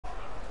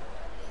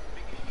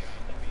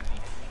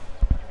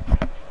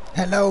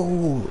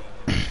Hello!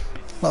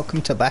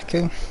 Welcome to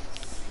Baku.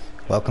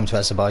 Welcome to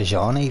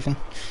Azerbaijan even.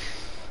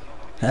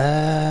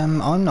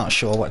 I'm not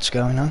sure what's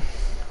going on.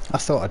 I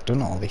thought I'd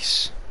done all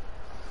this.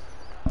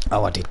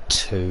 Oh, I did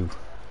two.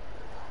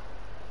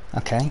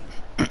 Okay.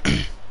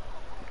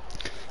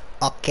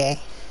 Okay.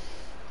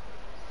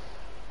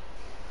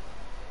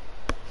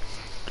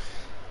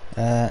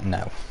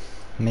 No.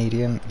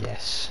 Medium,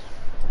 yes.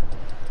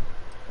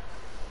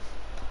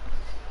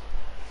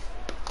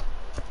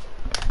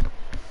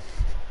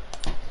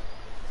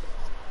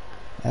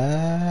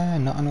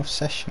 Not enough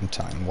session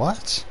time.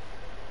 What?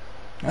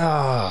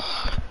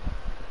 Ah.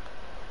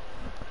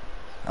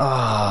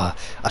 Ah.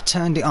 I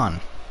turned it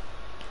on.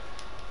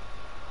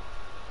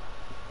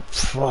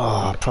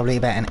 Probably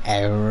about an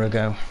hour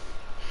ago.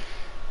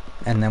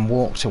 And then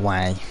walked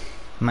away,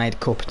 made a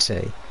cup of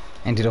tea,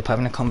 ended up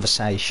having a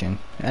conversation,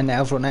 and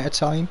now I've run out of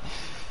time.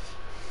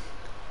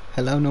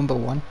 Hello, number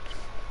one.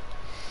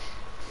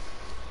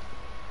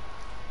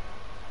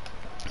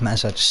 Might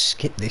as well just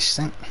skip this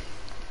thing.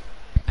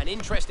 An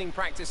interesting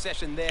practice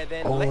session there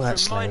then. Oh, Let's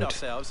that's remind loud.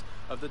 ourselves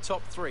of the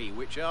top three,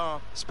 which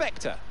are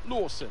Spectre,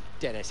 Lawson,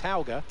 Dennis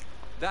Hauger.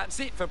 That's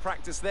it for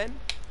practice then.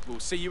 We'll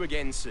see you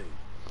again soon.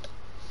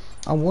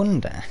 I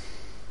wonder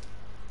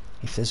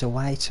if there's a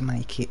way to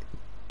make it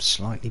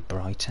slightly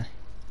brighter.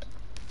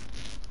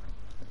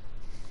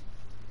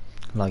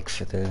 Like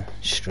for the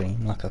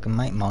stream, like I can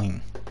make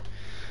mine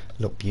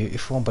look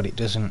beautiful, but it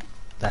doesn't,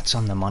 that's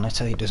on the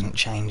monitor, it doesn't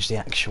change the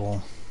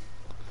actual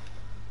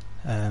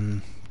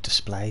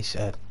displays,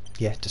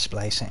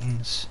 display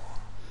settings.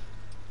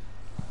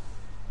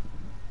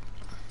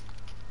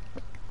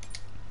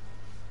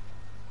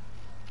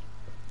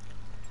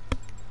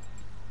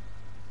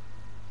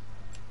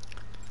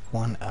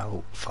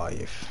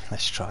 $105.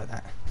 Let's try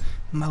that.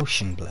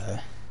 Motion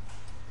blur.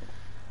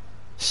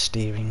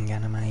 Steering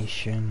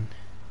animation.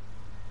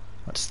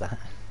 What's that?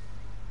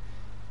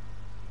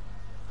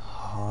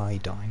 High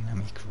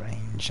dynamic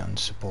range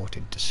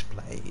unsupported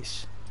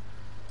displays.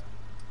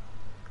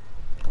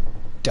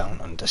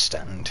 Don't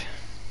understand.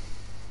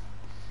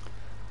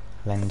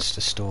 Lens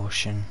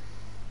distortion.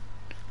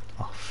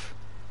 Off.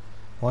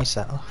 Why is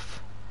that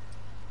off?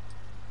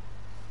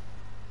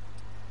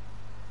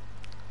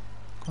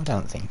 I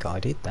don't think I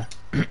did that.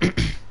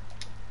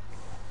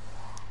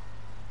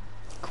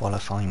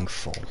 Qualifying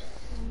full.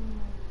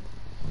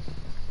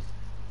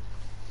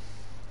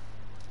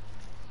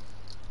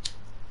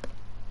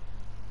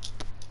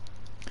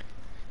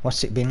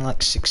 What's it been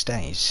like, 6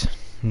 days?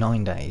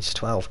 9 days?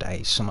 12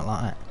 days? Something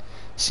like that?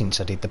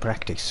 Since I did the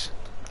practice.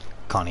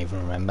 Can't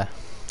even remember.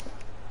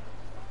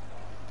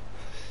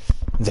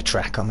 The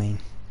track, I mean.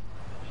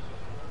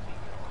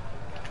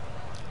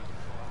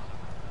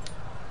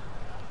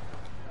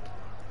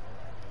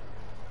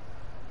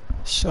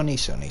 Sunny,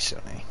 sunny,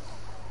 sunny.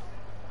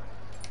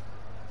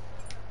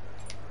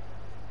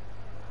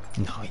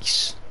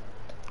 Nice.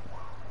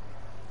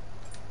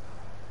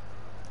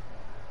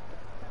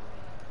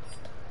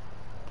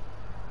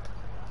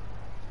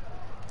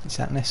 Is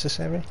that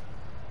necessary?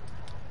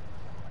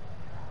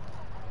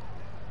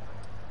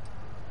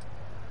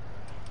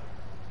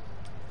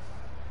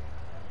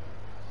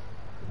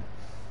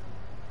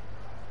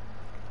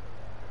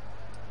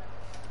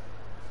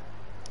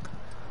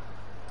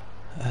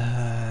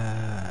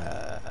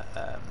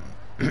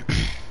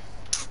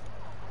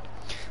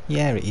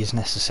 Yeah, it is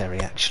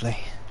necessary actually.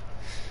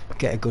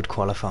 Get a good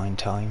qualifying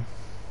time.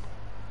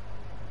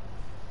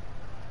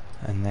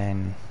 And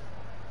then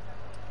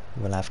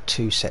we'll have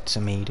 2 sets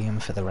of medium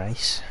for the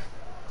race.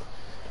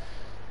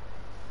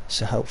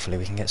 So hopefully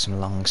we can get some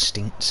long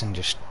stints and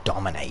just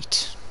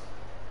dominate.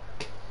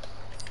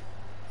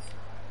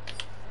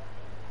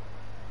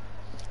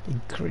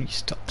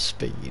 Increase top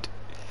speed.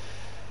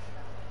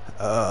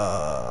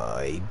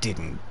 I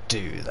didn't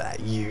do that,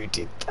 you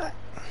did that.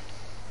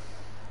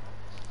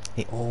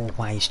 It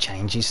always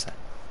changes that.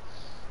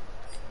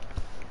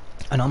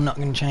 And I'm not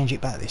going to change it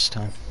back this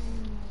time.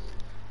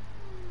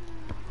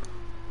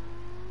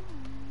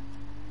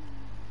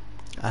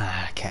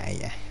 Okay,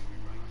 yeah.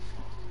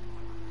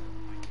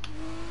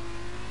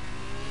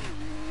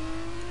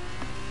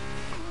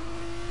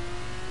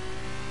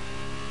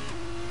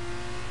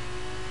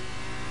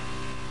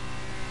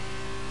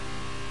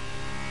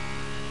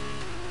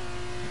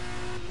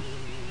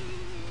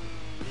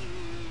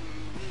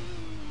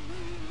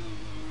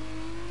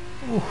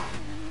 Ooh.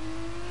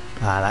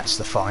 That's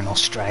the final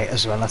straight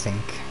as well, I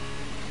think.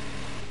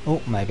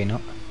 Oh, maybe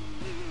not.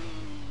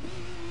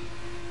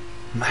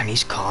 Man,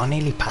 his car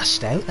nearly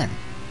passed out then.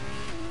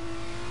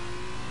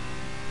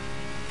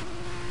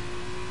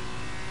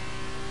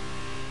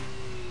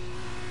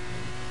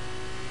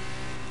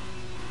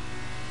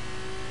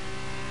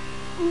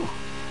 Ooh.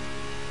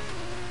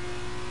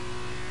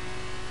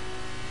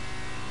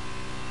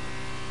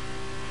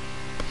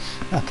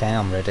 Okay,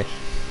 I'm ready.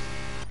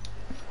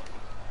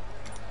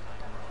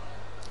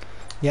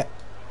 Yep.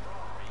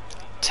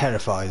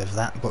 Terrified of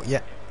that, but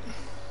yeah.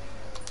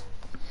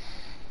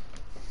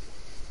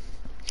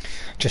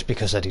 Just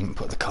because I didn't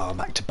put the car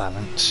back to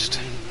balanced.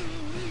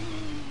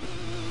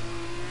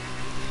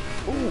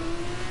 Ooh.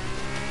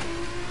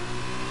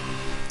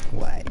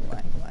 Wait.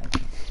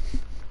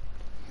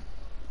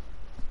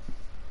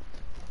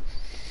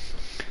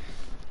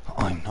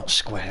 I'm not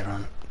square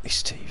on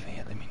this TV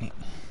at the minute.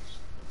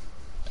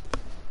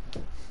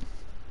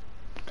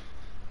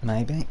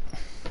 Maybe.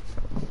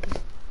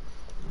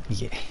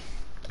 Yeah.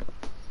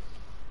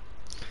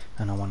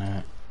 And I want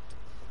to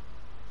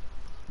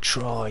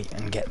try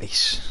and get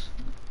this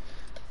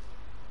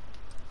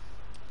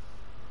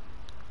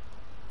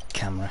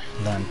camera,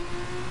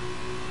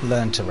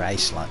 learn to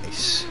race like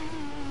this.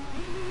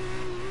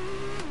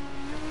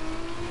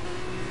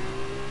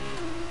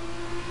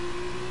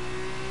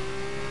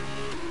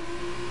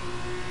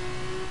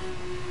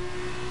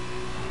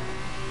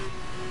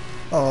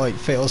 Oh, it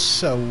feels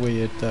so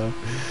weird though.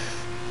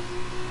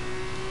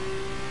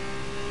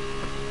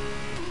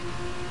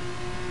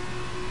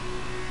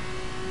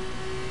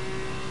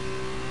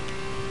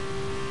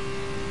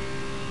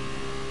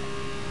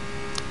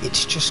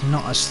 It's just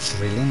not as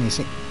thrilling, is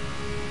it?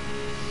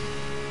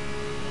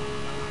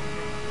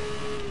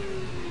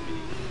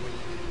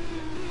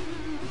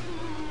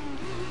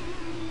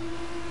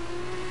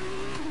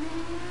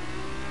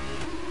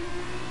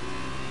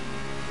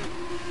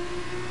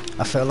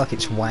 I feel like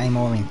it's way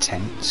more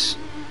intense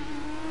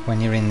when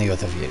you're in the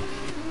other view.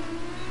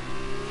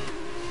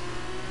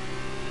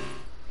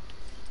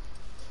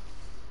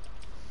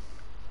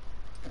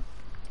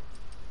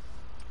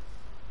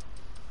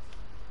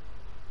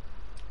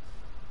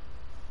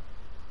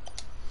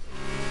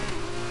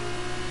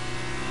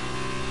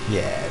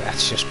 Yeah,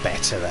 that's just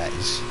better, that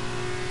is.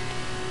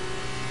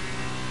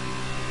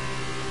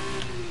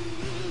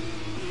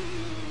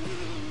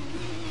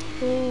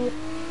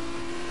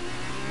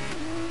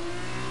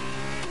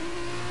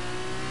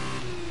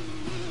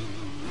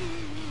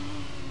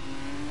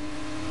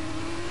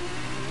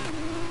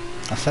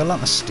 I feel like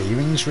my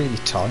steering's really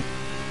tight.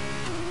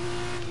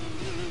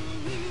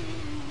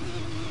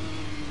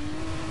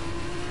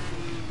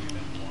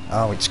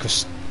 Oh, it's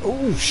because...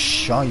 Oh,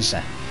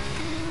 shizer.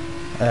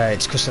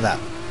 It's because of that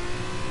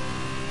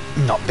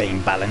not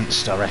being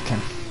balanced, I reckon.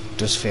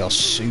 Does feel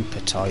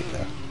super tight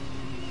though.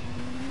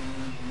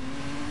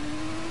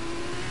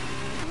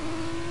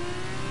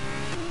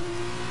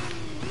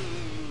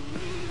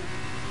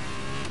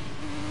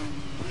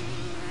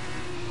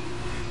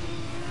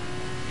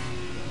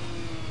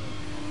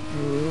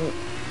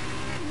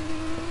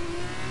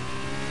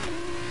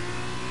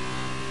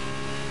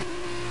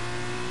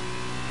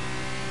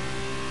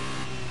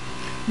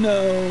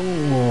 No!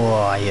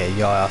 Oh,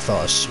 yeah, I thought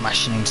I was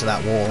smashing into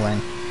that wall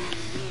then.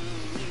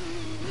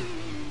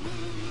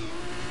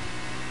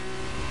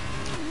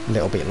 A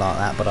little bit like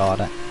that, but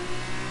harder.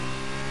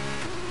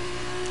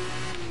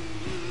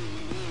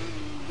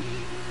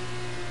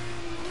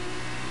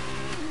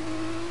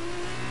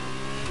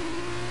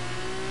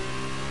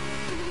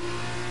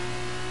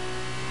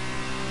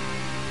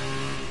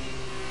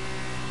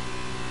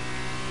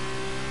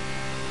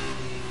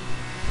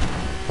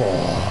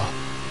 Oh.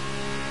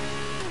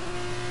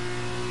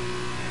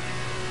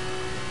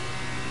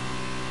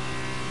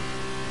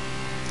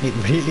 It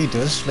really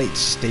does. Fleet's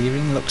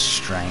steering looks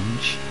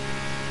strange.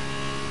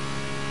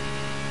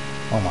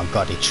 Oh my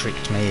god, he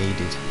tricked me, he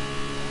did.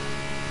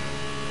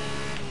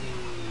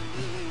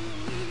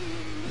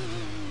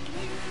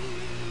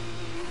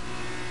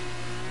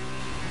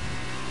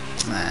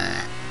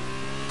 Ah.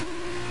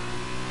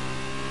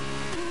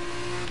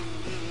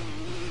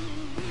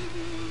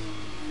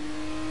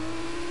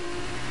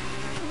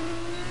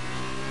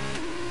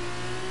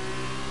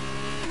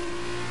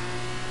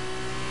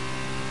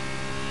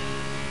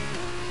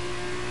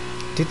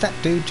 Did that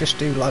dude just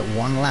do like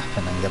one lap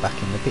and then go back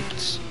in the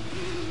pits?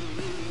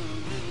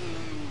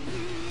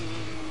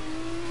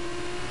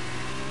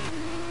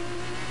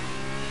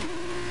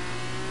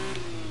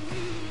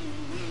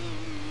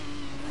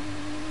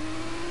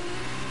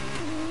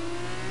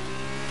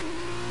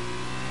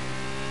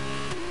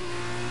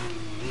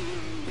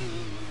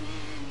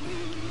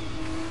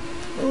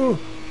 Ooh.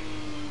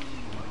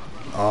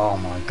 Oh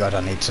my god,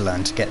 I need to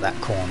learn to get that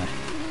corner.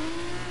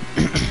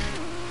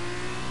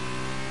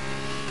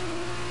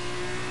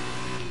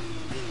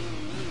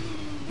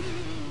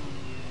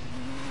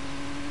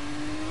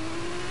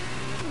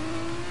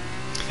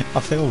 I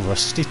feel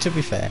rusty, to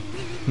be fair.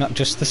 Not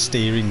just the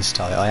steering's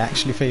tight, I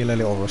actually feel a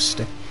little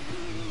rusty.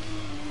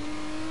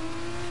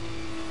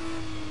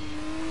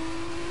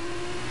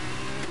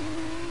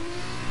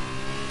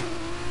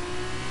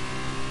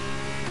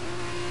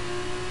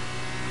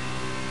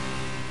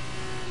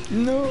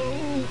 No!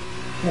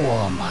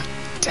 Oh my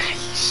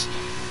days!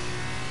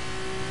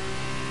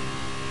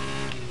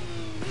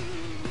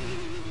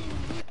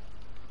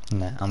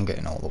 Nah, I'm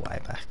getting all the way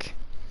back.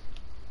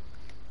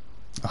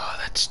 Oh,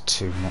 that's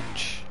too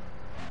much.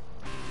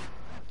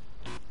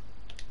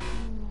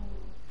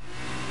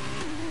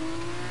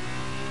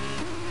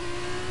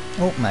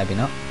 Oh, maybe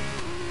not.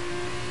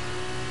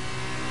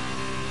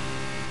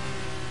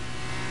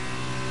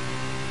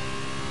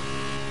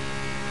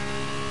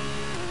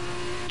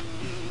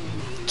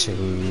 Too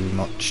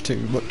much.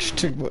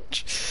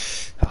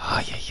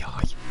 Ay, ay,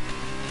 ay.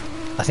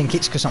 I think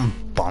it's because I'm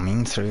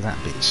bombing through that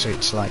bit, so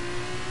it's like,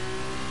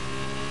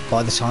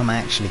 by the time I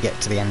actually get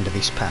to the end of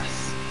this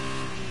path,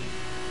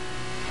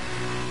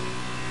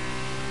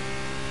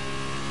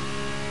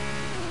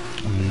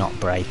 I'm not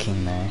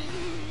braking there.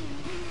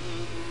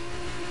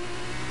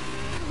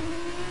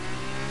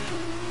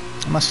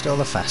 Am I still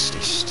the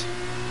fastest?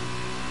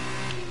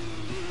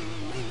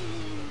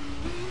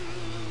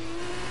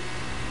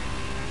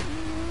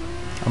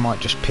 I might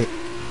just pick.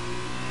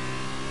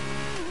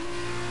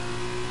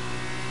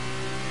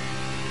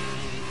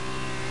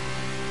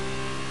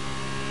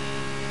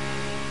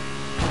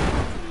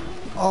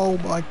 Oh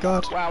my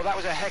god. Wow, that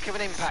was a heck of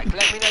an impact.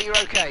 Let me know you're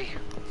okay.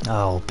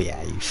 Oh,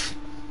 behave.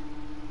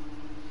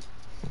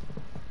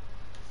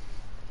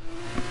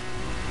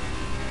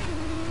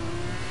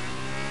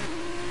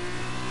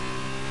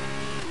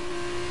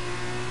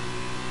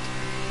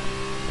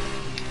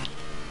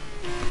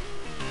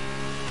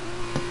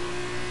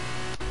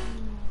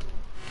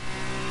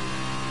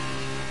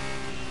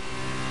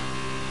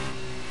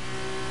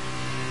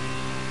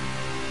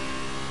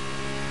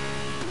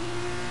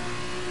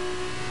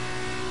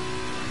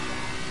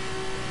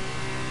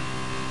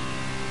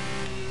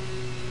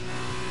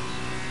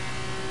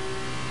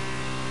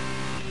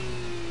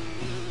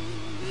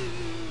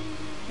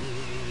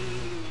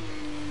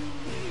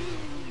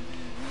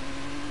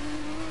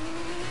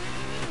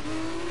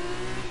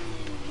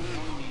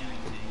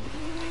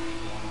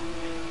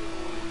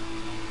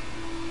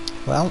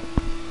 Well,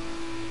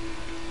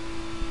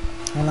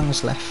 how long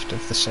is left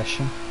of the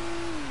session?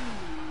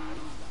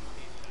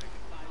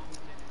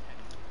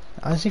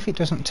 As if it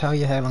doesn't tell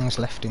you how long is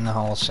left in the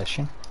whole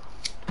session.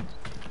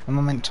 Am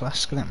I meant to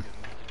ask them?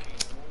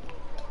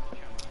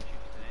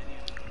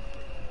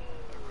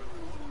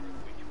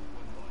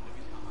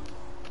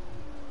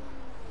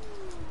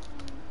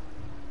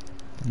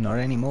 Not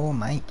anymore,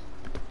 mate.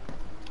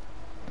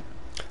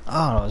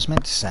 Oh, I was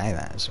meant to say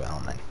that as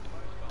well, man.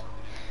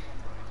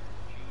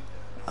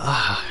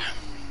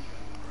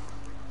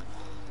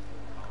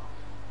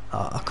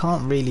 I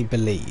can't really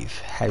believe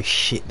how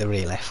shit the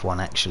real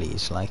F1 actually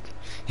is. Like,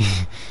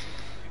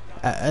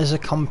 as a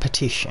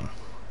competition,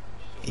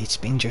 it's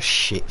been just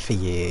shit for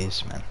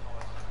years, man.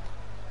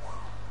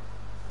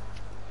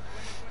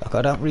 Like,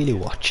 I don't really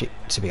watch it,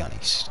 to be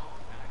honest.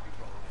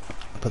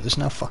 But there's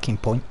no fucking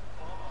point.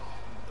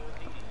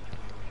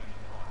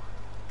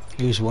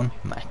 Who's won?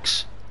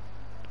 Max.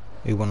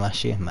 Who won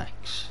last year?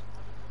 Max.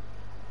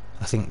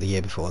 I think the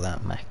year before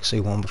that, Max.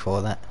 Who won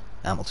before that?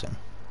 Hamilton.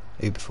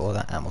 Who before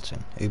that?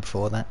 Hamilton. Who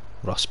before that?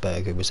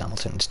 Rosberg, who was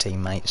Hamilton's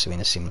teammate, so in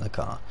a similar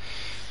car.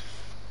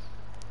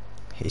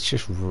 It's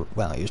just,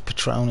 well, it was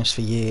Petronas for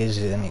years,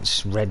 and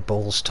it's Red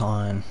Bull's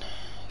turn.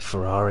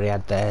 Ferrari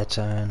had their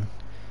turn.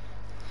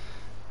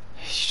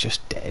 It's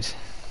just dead.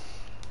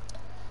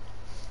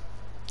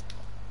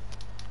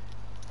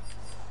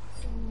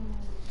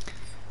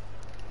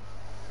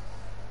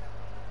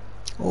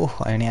 Oh,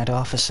 I only had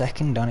half a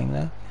second on him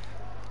though.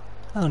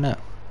 Oh no.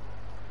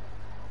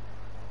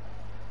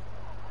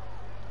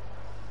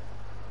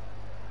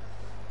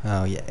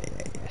 Oh yeah,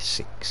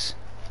 6.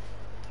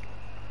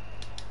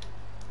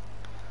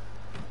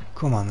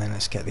 Come on then,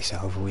 let's get this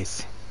over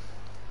with.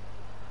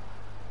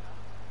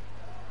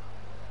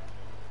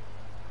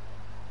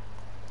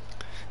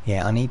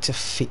 Yeah, I need to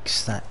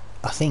fix that.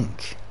 I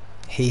think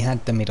he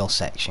had the middle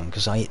section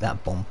because I hit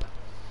that bump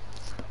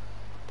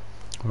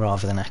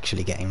rather than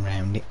actually getting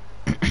round it.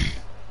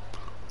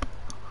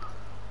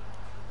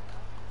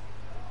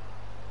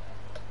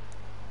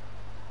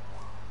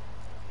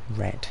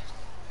 Red.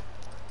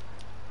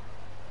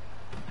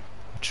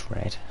 What's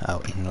red? Oh,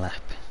 in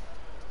lap.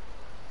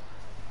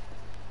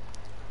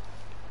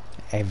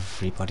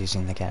 Everybody's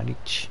in the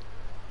garage.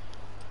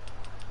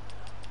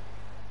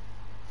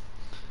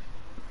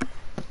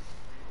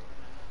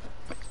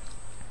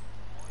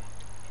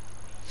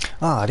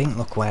 Oh, I didn't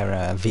look where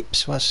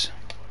Vips was.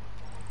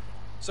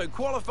 So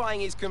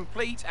qualifying is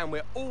complete and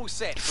we're all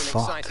set for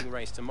an exciting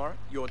race tomorrow.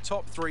 Your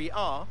top 3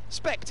 are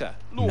Spectre,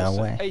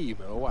 Lawson,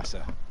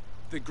 Ewasa.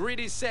 The grid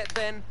is set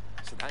then,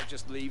 so that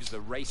just leaves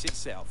the race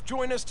itself.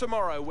 Join us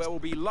tomorrow where we'll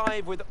be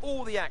live with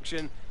all the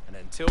action, and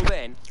until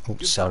then...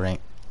 Oops, sorry.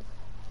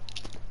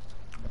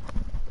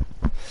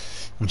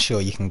 I'm sure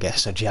you can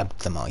guess I jabbed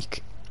the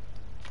mic.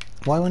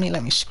 Why won't it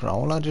let me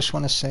scroll? I just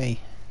want to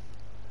see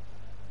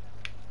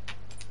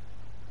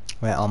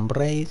where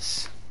Ombre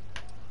is.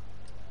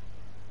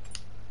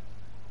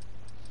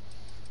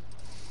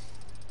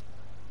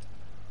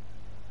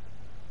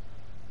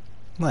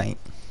 Wait.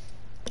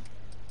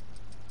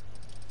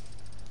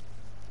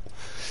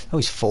 Oh,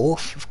 he's 4th.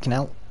 Fucking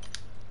hell.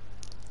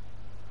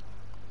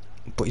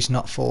 But he's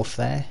not 4th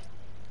there.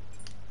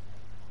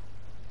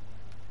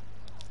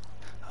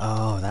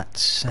 Oh,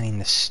 that's saying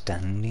the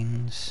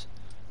standings.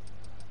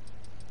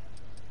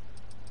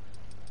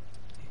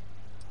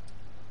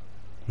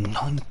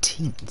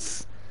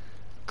 19th.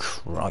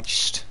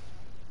 Christ.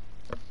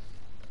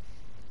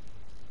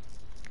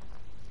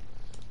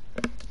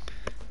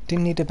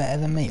 Didn't he do better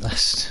than me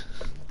last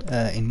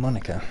in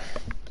Monaco?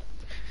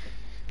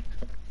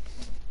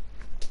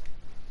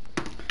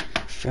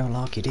 Feel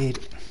like he did.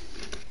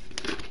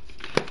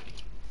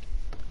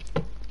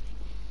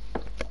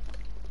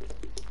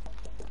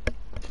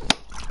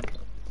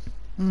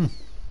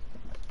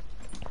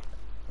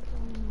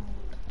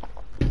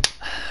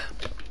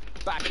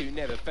 Baku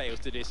never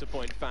fails to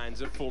disappoint fans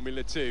of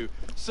Formula 2,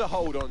 so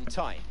hold on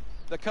tight.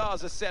 The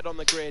cars are set on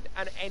the grid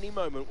and any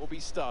moment will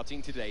be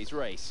starting today's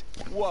race.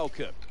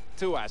 Welcome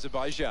to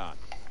Azerbaijan.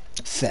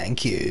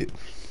 Thank you.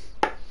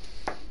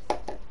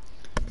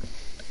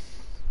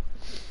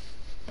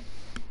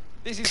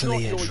 This is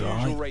not your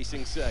usual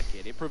racing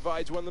circuit. It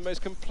provides one of the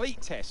most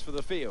complete tests for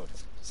the field.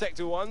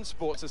 Sector 1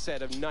 sports a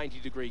set of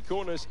 90-degree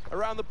corners,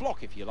 around the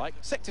block if you like.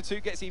 Sector 2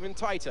 gets even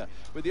tighter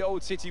with the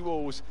old city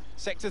walls.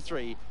 Sector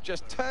 3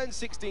 just turns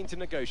 16 to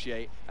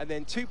negotiate, and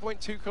then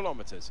 2.2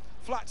 kilometres,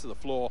 flat to the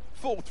floor,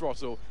 full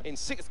throttle, in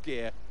 6th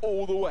gear,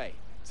 all the way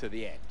to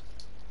the end.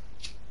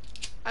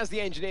 As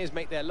the engineers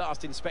make their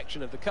last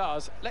inspection of the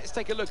cars, let's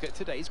take a look at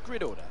today's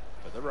grid order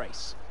for the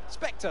race.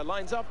 Spectre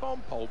lines up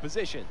on pole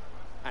position,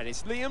 and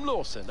it's Liam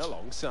Lawson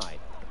alongside.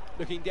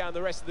 Looking down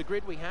the rest of the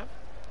grid, we have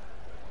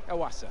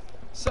Awasa,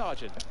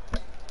 Sargent,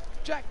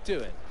 Jack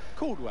Doohan,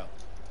 Caldwell,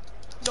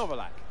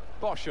 Novalak,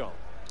 Boschon,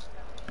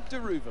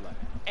 Deruvalo,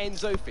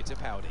 Enzo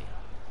Fittipaldi,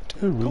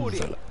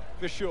 Cordier,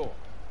 Vishaw,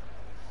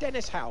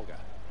 Dennis Hauger,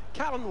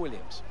 Callan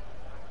Williams,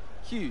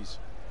 Hughes,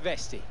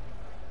 Vesti,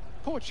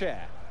 Porcher,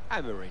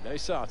 and Marino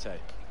Sato,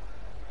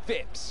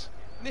 Vips,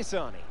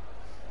 Nissani,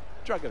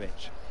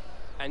 Dragovic,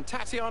 and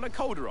Tatiana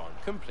Calderon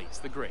completes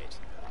the grid.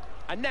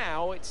 And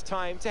now it's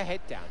time to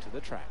head down to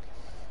the track.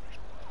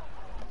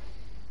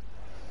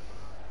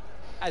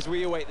 As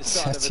we await the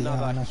start of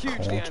another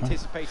hugely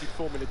anticipated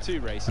Formula 2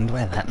 race, and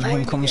where that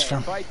name comes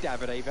from. By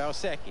Davide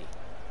Valsecchi.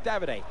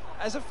 Davide,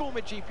 as a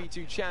former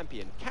GP2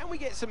 champion, can we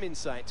get some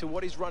insight to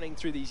what is running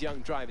through these young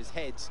drivers'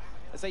 heads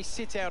as they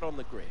sit out on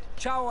the grid?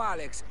 Ciao,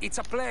 Alex. It's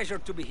a pleasure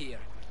to be here.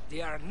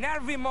 There are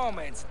nervy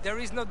moments, there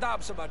is no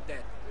doubts about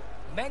that.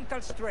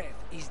 Mental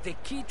strength is the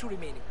key to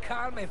remaining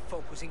calm and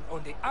focusing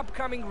on the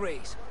upcoming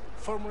race.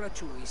 Formula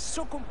 2 is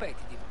so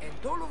competitive, and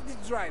all of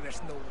these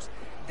drivers knows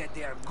that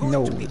they are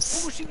going to be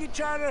pushing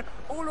each other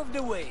all of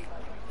the way.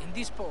 In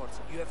this sport,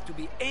 you have to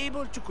be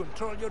able to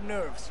control your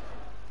nerves.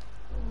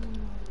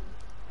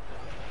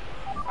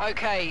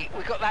 Okay,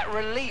 we've got that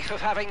relief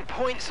of having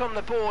points on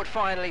the board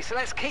finally, so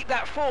let's keep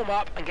that form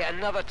up and get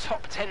another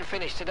top 10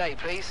 finish today,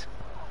 please.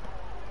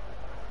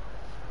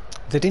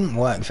 They didn't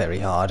work very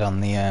hard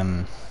on the,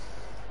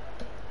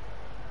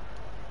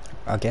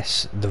 I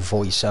guess, the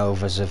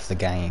voiceovers of the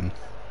game.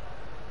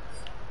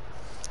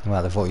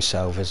 Well, the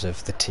voiceovers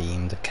of the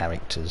team, the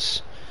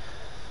characters.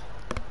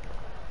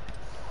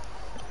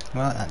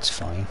 Well, that's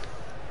fine.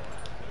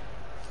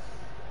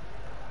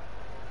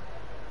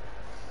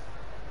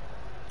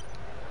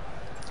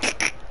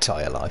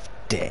 Tyre life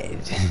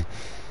dead.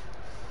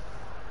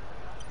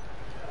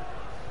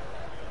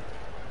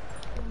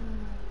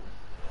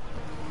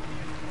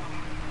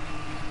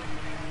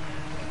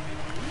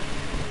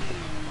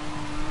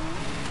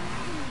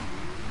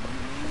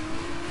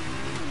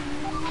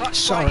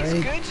 Clutch is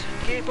good,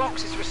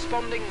 gearbox is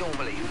responding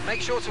normally.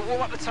 Make sure to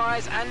warm up the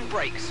tyres and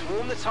brakes.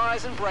 Warm the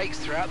tyres and brakes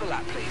throughout the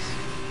lap, please.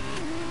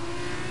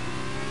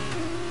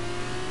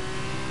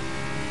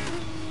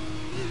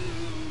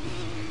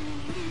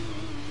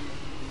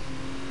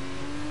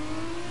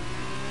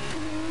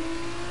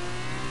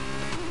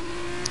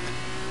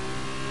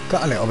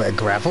 Got a little bit of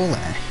gravel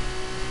there.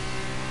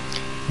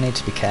 Need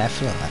to be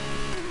careful of that.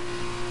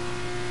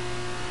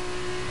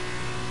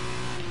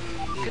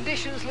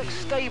 Conditions look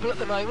stable at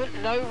the moment,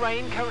 no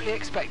rain currently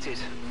expected.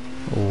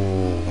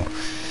 Ooh.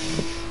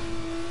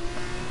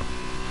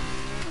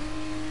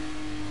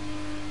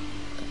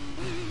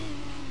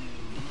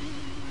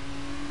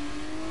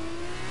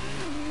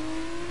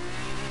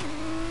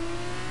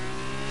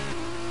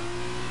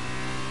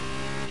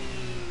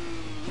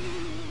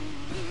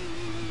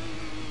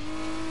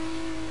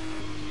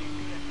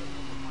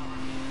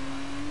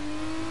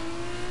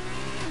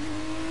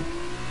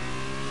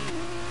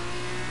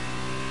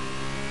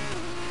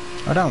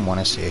 I don't want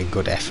to see a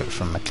good effort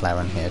from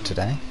McLaren here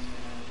today.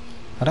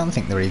 I don't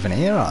think they're even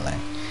here, are they?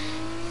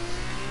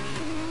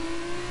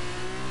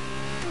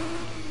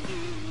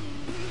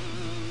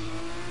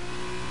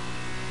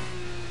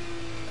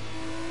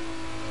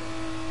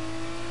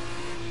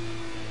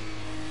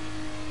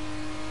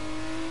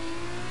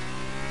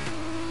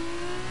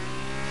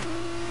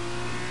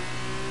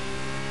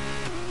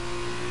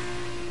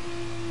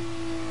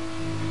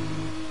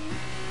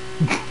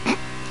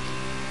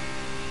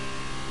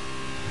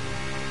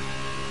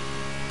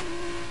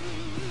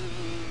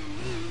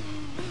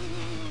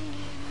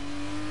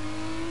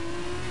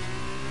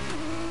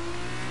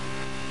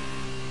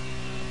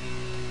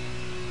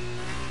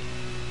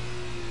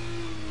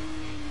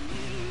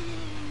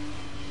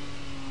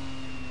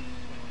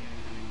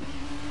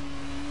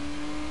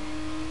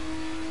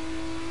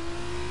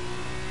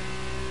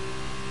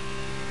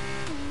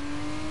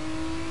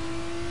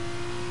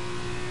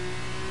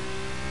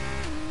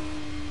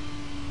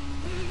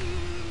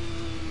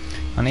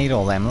 I need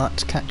all them lot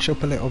to catch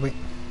up a little bit.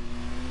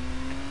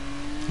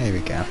 Here we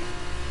go.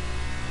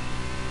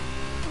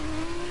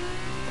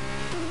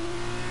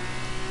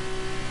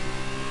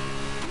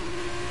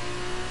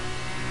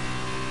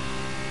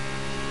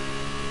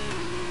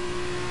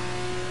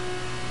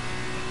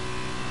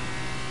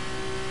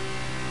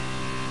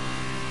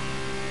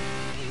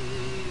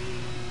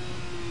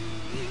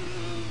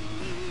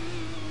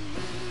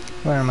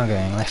 Where am I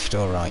going, left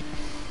or right?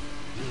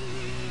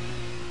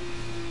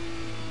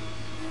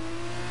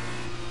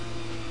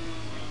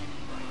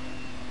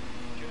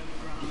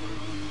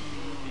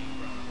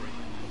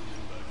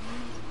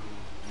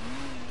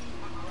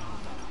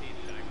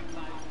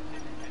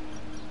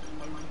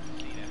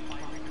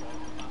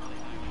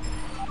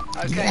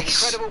 Okay,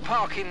 Yes. incredible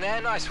parking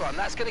there, nice one.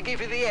 That's going to give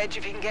you the edge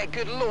if you can get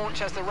good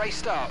launch as the race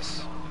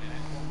starts.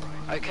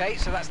 Okay,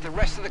 so that's the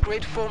rest of the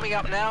grid forming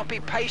up now. Be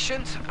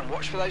patient and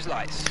watch for those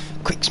lights.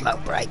 Quick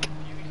smoke break.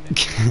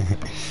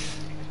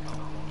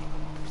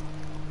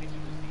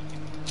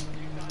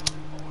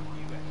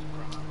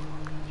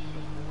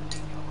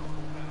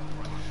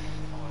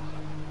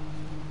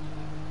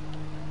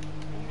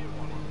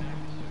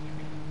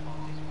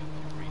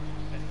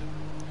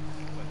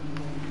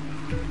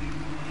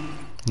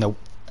 Nope.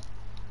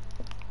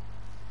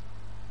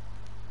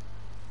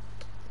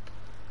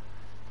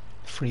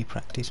 Free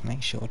practice,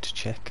 make sure to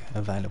check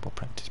available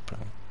practice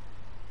program.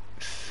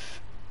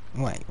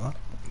 Wait, what?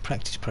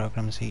 Practice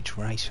programs each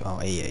race?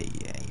 Oh,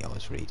 yeah, I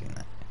was reading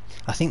that.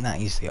 I think that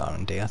is the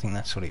R&D, I think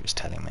that's what it was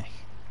telling me.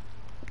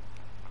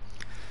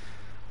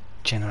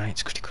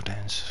 Generates critical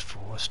downforce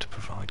force to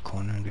provide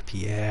corner and grip.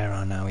 Yeah,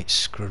 I know, it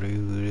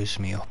screws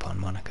me up on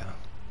Monaco.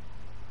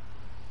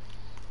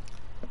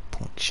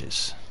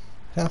 Punctures.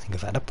 I don't think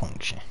I've had a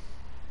puncture.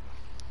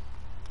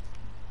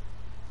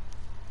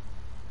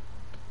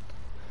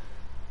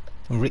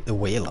 I've ripped the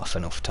wheel off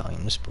enough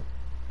times, but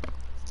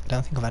I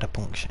don't think I've had a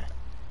puncture.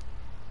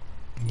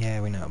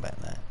 Yeah, we know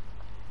about that.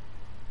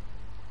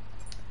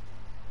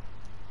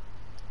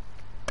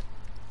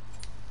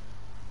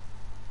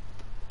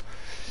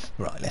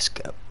 Right, let's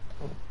go.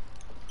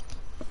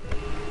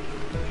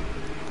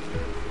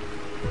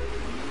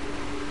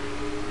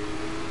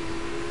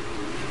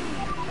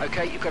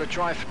 Okay, you've got to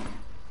drive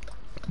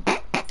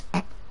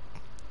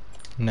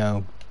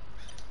No.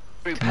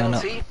 through Can I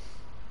not? penalty.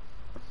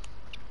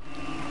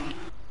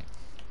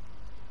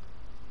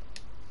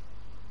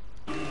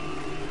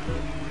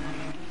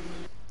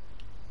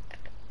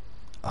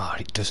 Oh,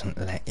 it doesn't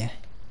let you.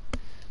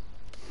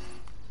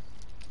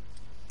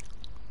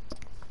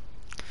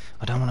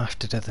 I don't want to have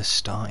to do the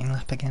starting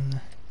lap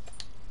again.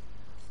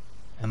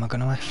 Am I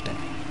going to have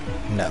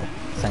to? No,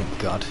 thank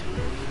God.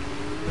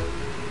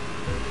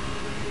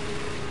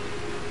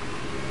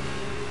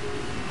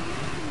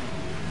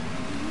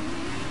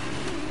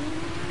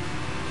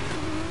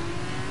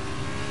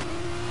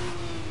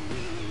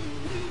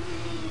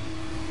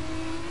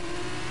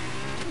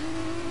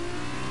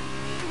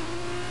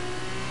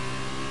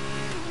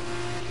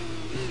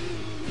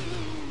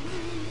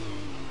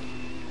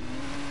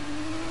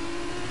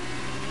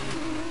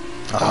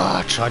 Oh,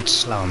 I tried to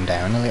slow him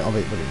down a little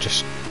bit, but it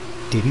just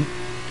didn't.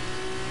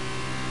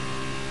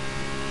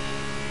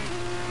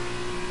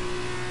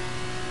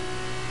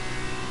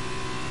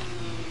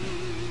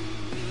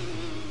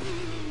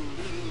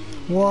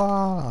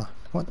 Whoa!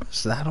 What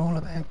was that all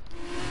about?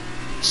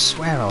 I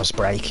swear I was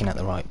braking at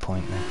the right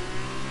point there.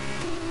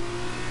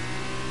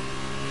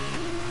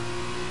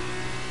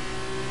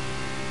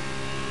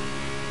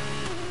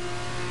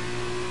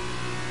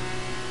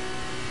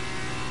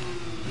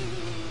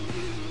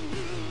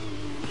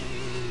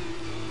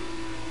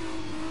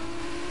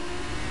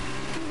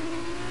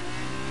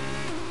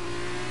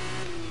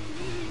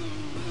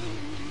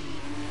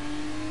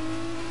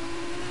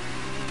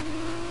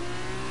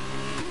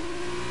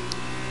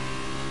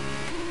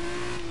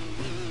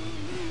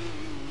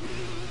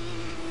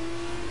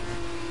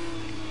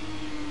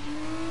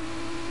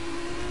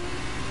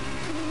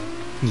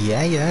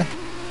 Yeah.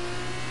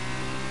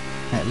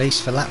 At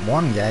least for lap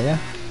one, yeah.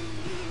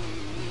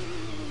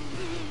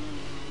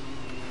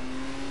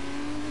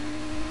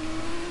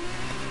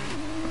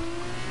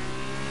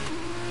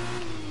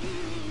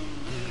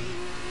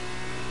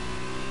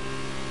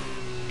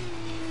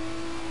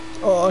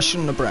 Oh, I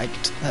shouldn't have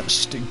braked. That was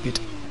stupid.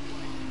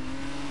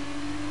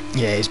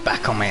 Yeah, he's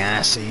back on my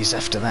arsees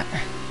after that.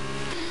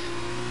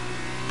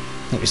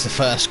 It was the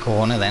first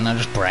corner, then I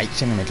just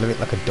braked in the middle of it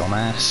like a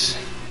dumbass.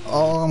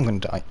 Oh, I'm gonna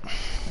die.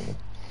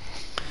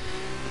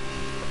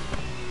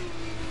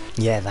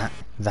 Yeah,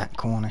 that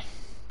corner.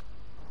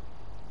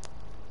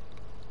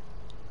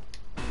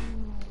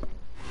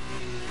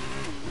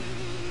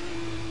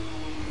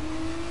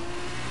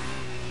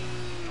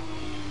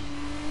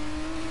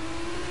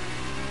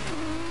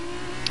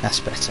 That's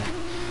better.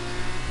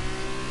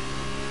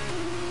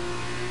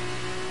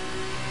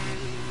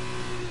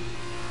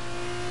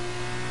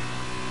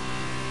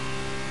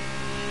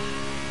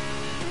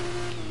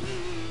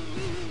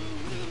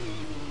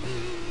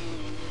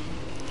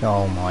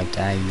 Oh my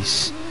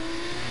days.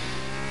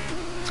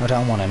 I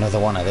don't want another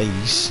one of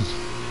these.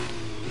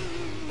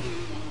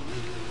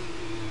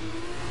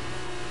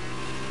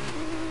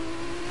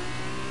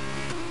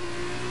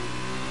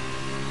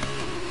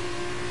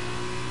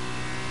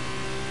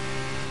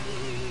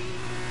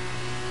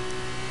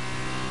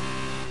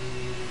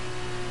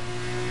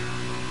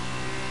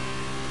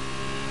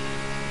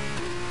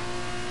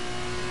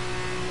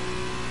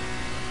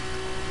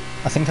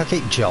 I think I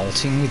keep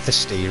jolting with the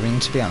steering,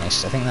 to be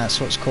honest. I think that's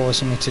what's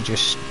causing me to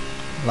just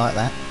like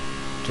that.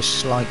 Just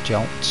slight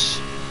jolts.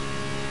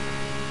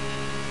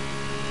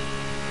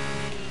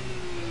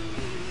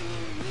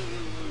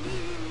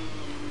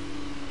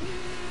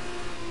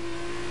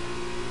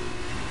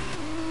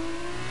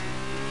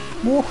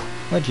 Whoa,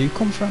 where'd you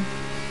come from?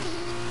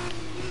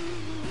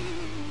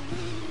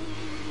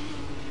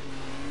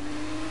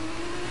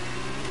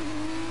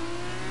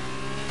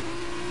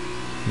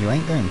 You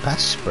ain't going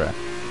past, bro.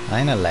 I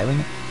ain't allowing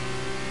it.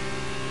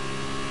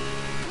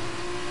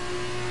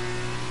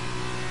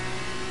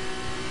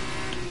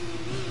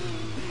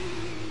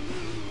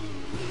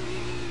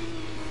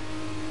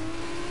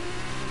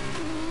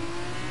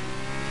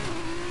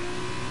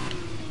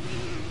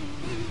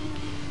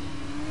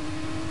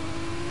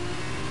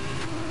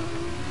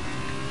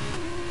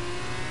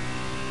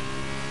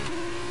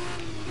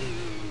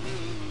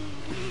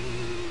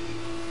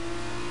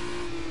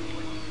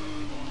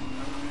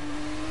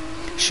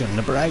 Shouldn't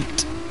have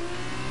braked.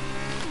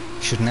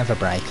 Should never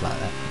brake like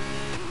that.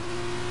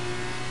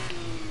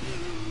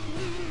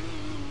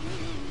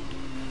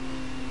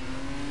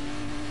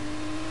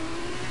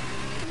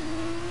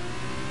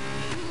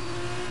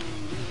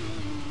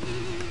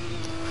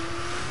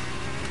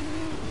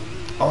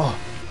 Oh,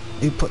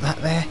 who put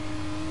that there?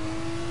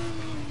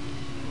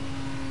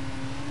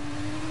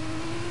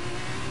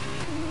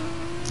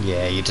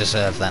 Yeah, you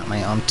deserve that,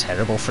 mate. I'm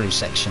terrible through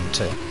section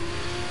 2.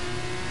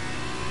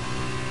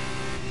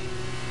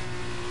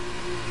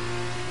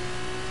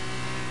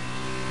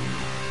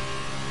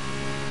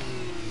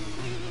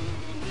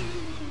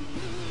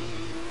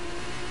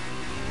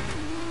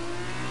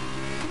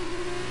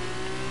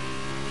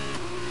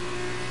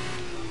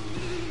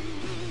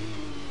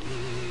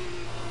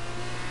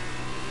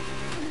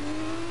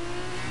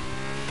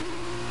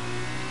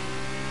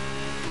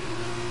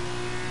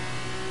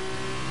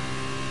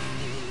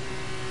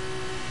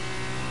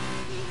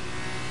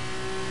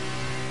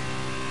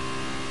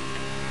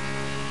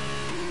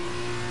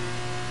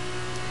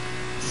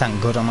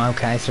 Thank God I'm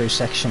okay through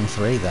section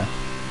 3 though.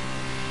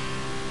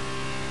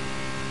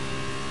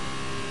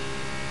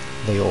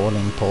 The all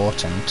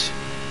important.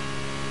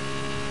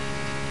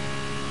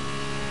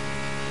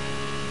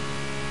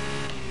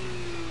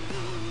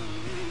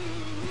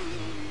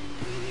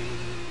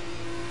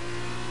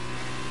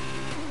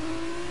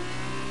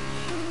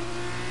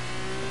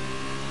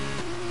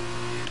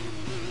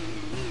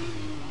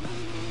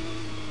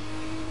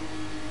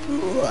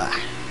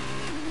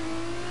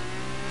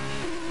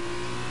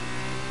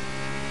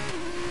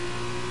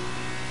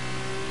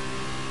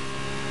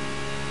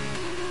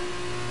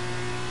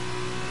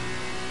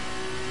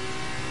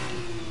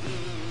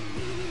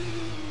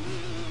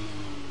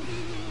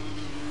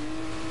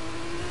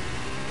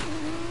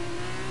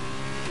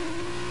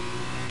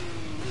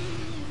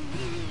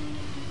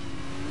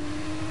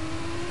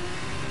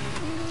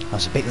 I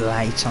was a bit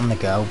late on the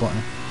go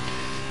button.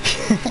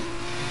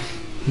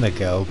 The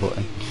go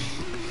button.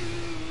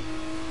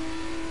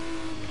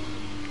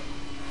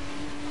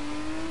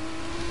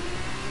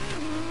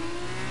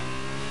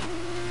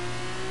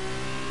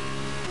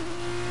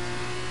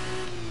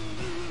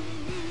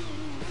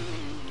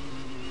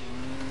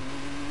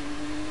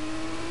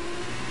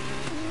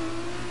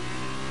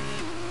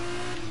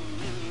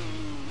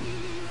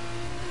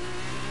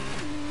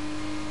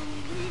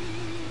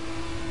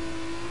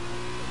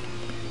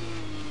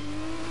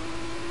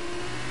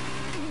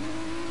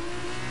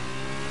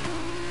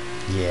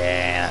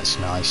 Yeah, that's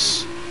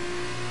nice.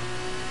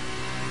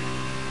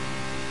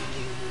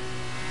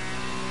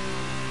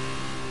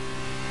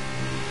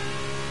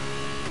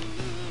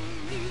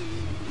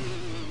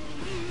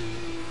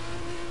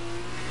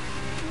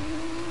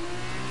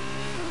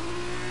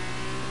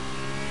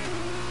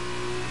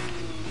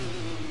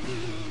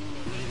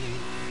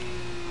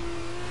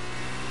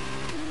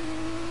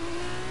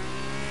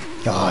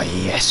 Oh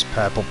yes,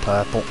 purple,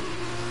 purple.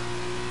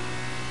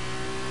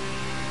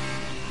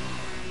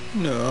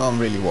 No, I'm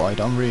really wide,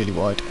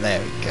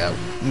 There we go.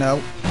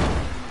 No.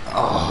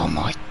 Oh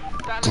my.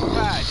 That looked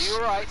bad. Are you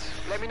alright?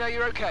 Let me know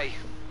you're okay.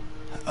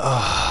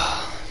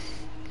 Oh.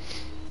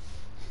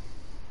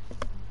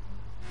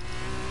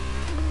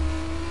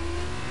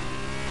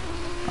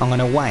 I'm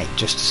gonna wait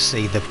just to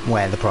see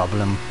where the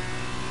problem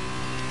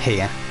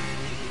here.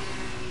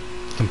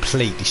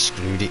 Completely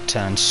screwed it,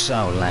 turned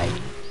so late.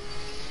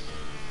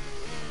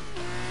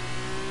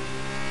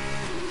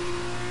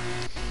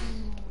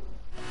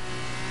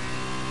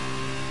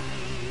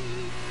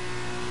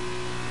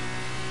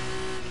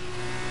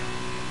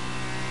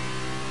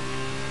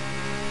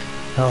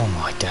 Oh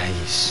my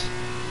days.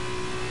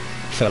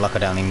 I feel like I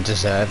don't even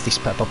deserve this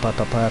purple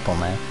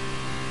now.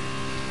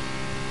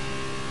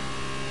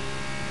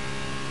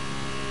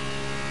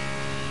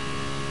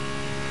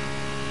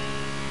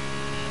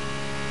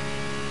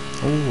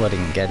 Oh, I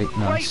didn't get it.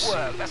 Nice. Great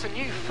work. That's a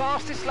new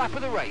fastest lap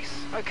of the race.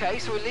 Okay,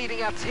 so we're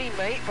leading our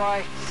teammate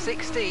by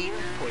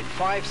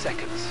 16.5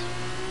 seconds.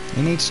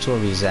 He needs to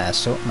hurry his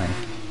ass up, man.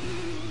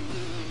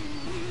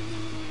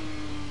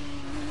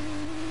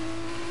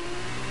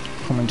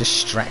 Come and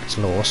distract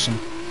Lawson.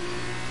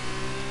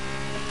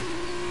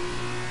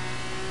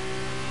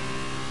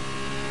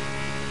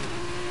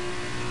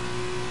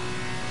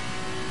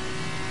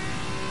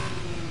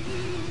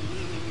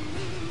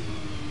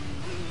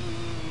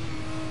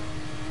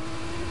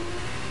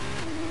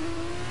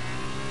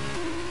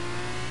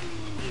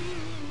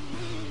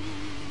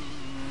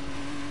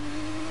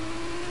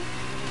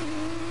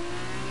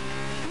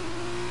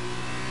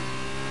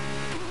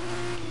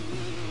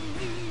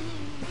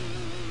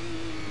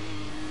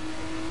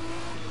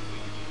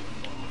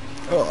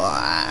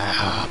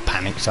 Oh,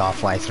 panicked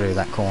halfway through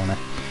that corner.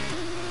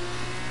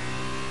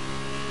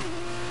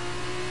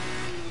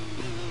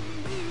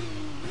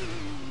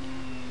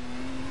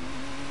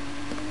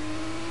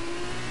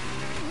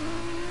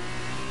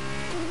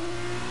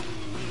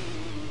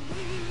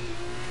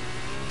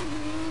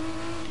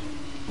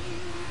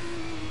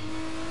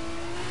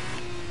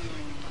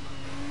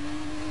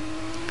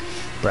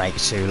 Brake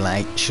too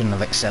late, shouldn't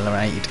have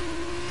accelerated,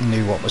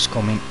 knew what was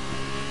coming.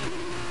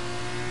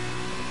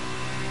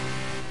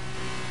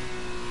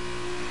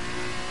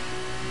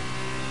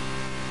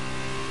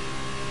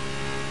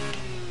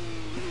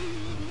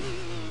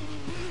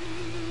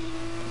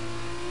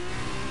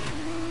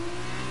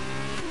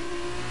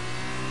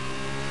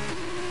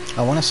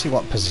 I want to see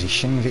what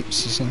position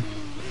Vips is in.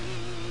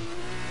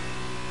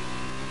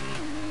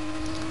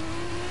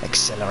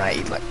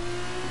 Accelerated like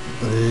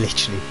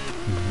literally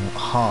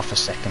half a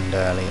second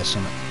early or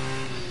something.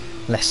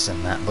 Less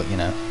than that, but you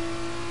know.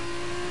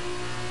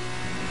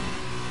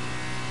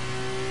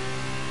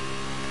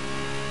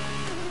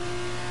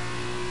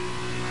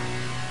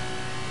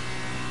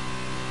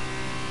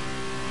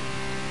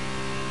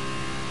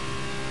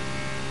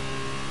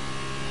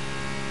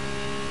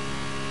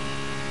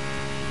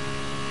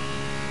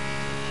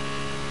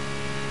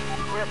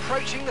 We're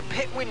approaching the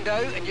pit window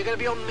and you're going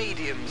to be on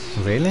mediums.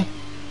 Really?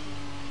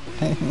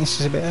 Don't you think this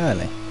is a bit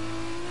early?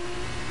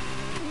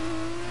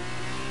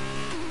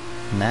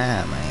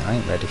 Nah, mate, I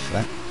ain't ready for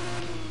that.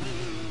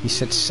 You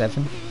said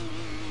 7?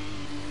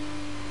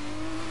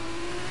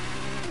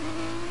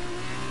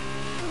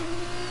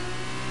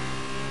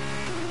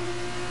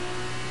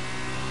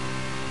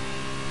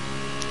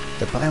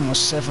 The plan was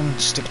 7,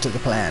 stick to the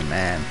plan,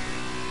 man.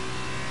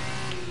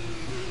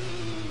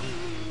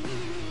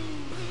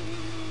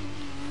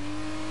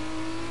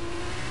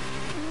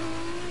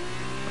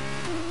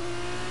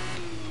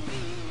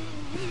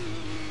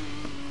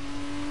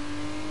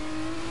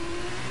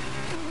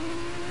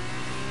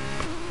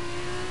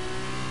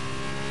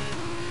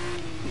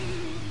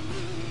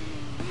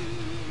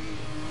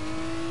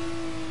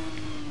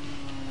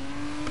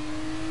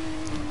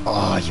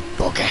 Oh, you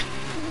bugger.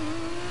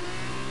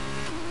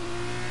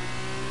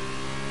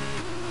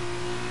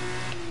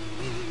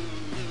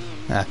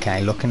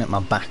 Okay, looking at my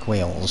back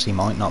wheels, he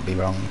might not be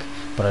wrong,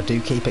 but I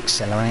do keep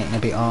accelerating a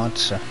bit hard,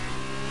 so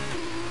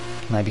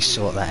maybe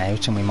sort that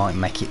out and we might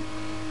make it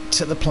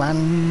to the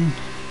plan.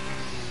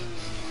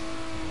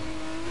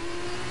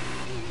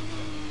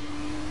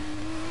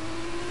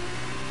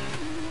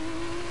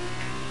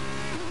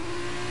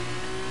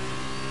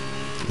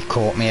 He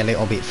caught me a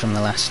little bit from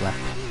the last lap.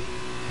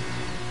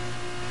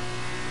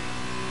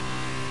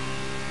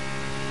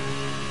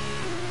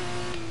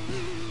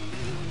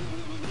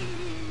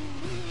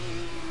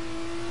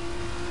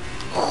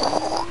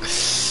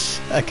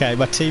 Okay,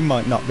 my team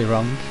might not be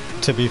wrong,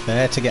 to be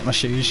fair, to get my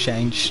shoes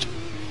changed.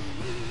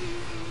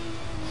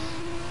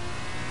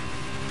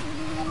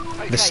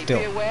 Okay,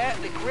 be aware,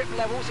 the grip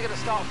levels are going to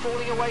start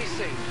falling away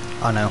soon.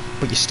 I know,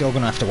 but you're still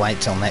going to have to wait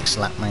till next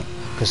lap, mate,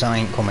 because I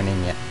ain't coming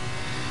in yet.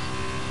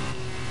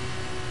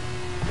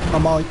 I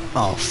might.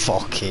 Oh,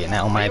 fuck it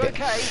now, maybe. Are you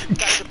okay?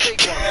 That's a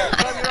big one.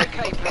 Confirm you're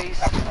okay,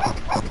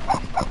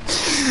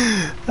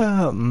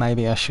 please.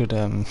 Maybe I should, go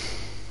and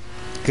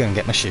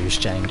get my shoes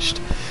changed.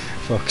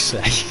 Fuck's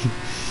sake.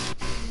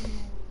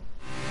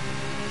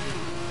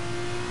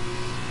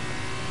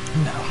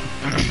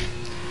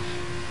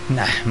 No.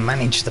 Nah,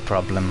 manage the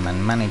problem,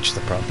 man. Manage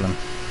the problem.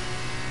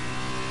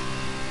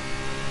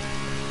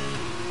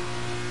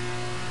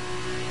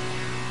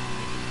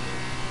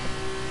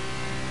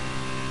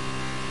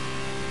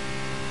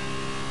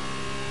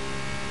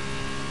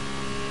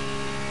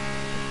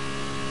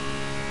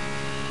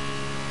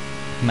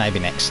 Maybe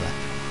next lap.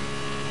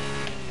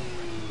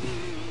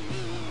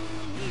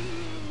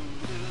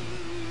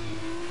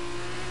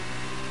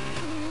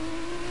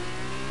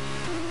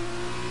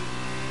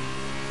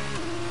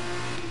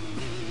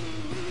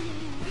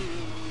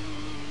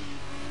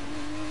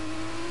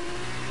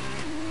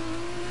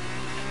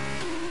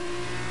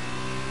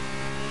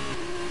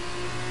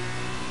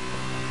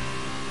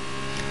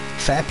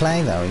 Fair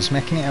play though, he's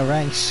making it a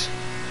race.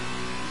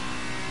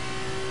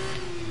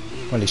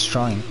 Well, he's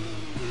trying.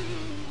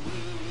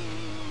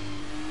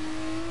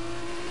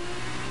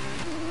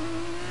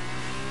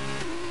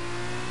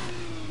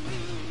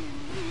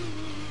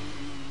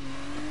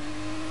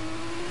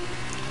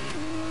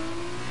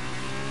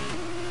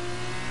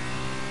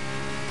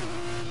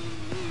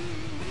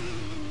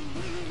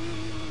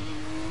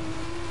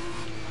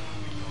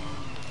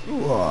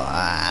 Whoa,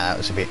 that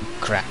was a bit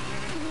crap.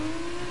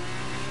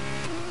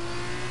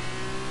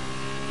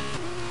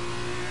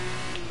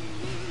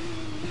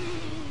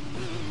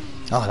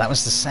 Oh, that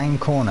was the same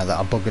corner that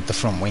I buggered the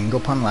front wing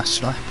up on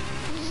last lap.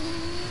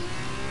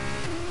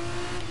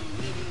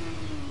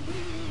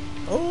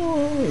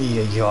 Oh,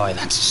 yeah,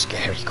 that's a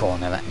scary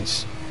corner, that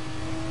is.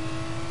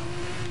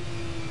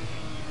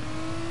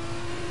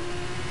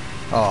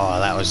 Oh,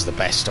 that was the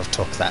best I've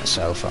took that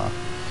so far.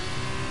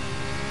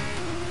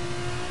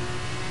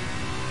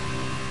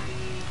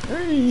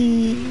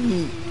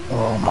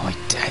 Oh my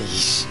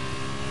days.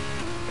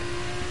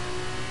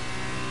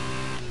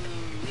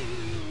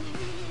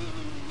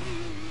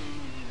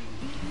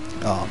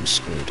 I'm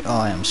screwed.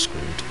 I am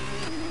screwed.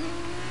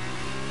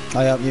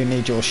 I hope you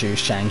need your shoes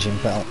changing,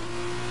 pal.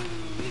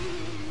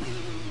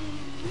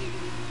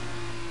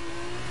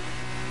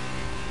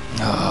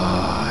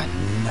 Oh,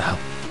 no.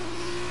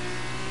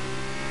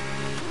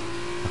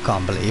 I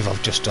can't believe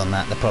I've just done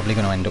that. They're probably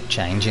going to end up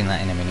changing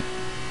that in a minute.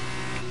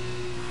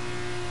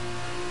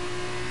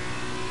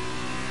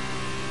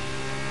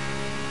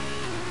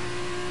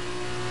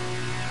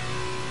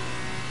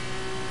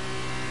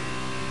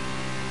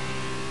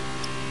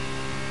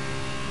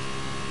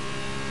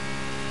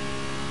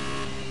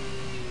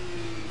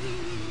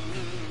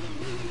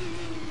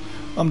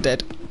 I'm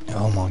dead.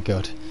 Oh my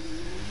god.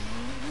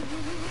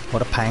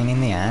 What a pain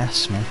in the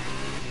ass, man.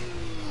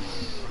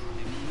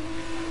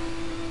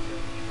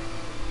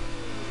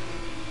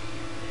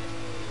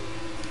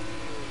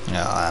 Oh,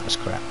 that was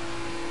crap.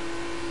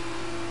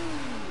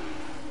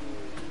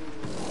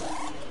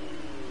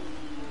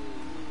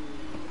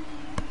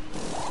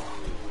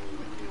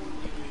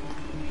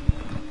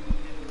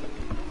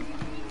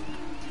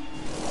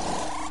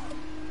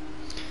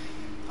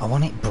 I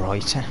want it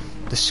brighter.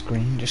 The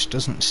screen just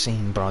doesn't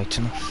seem bright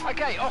enough.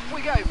 Okay, off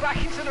we go, back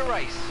into the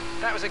race.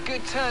 That was a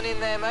good turn in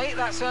there, mate.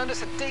 That's earned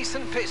us a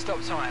decent pit stop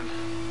time.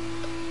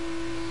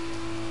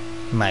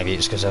 Maybe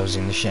it's because I was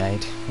in the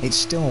shade. It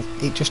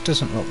just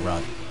doesn't look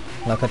right.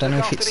 Like, I don't know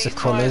if it's the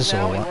colours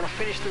or what. We want to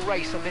finish the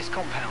race on this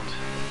compound.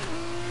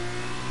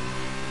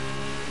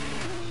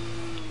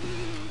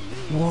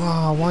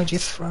 Wow, why'd you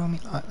throw me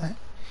like that?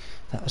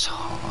 That was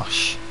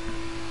harsh.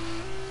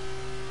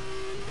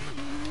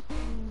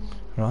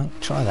 Right,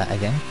 try that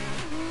again.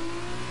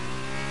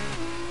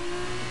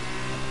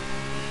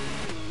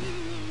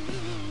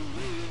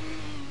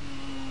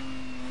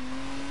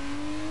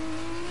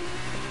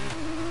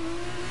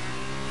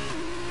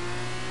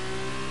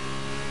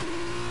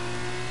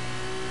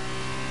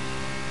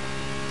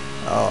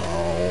 Oh.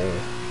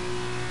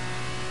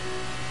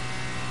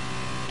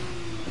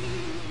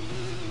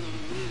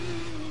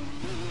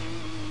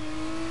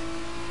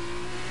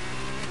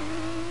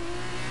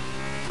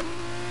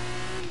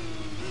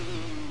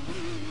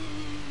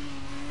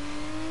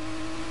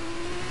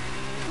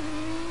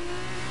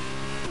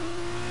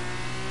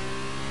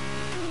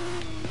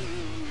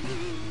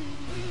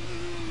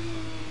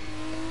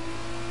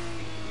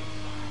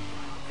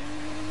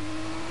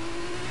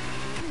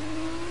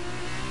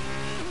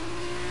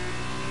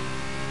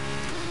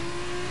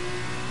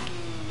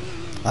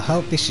 I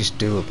hope this is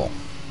doable.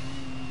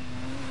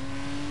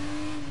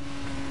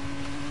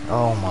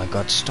 Oh my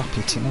god, stop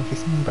hitting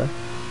everything, bro.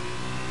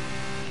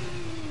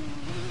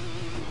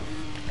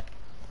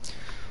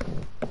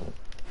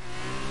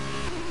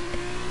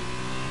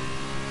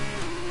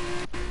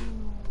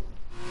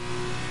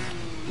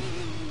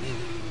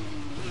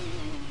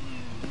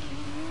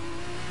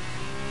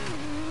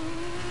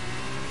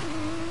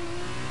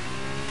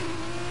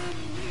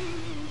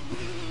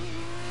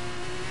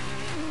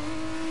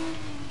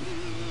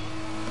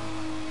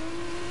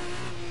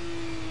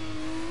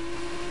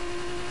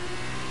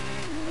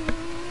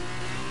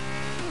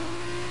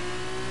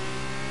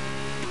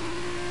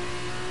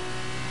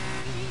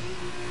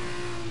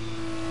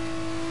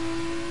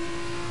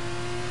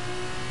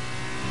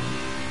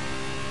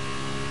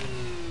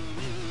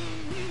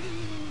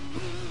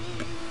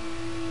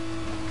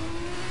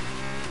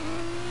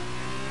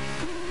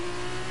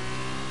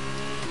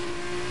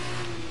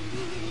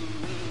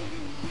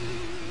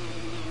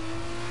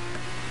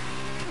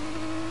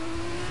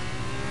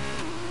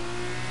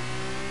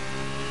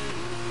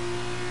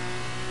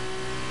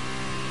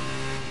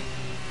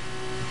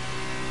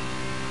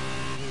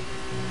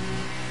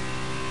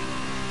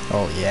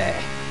 Oh yeah.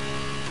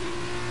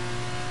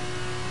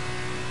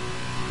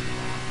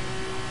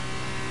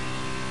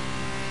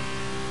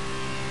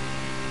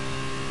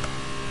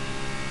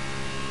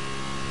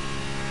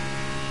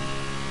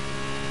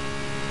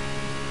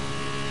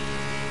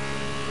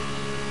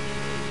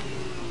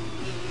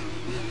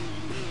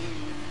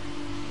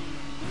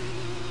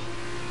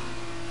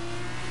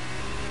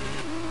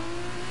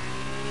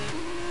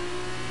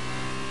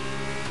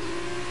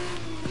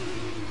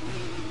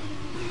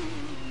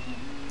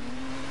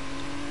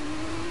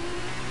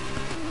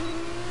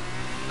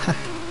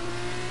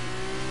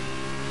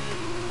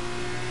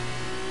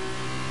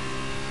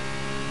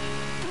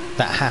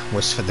 That hat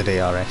was for the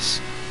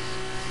DRS.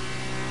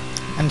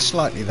 And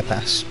slightly the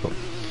pass, but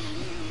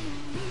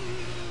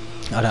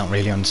I don't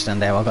really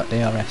understand how I got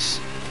DRS.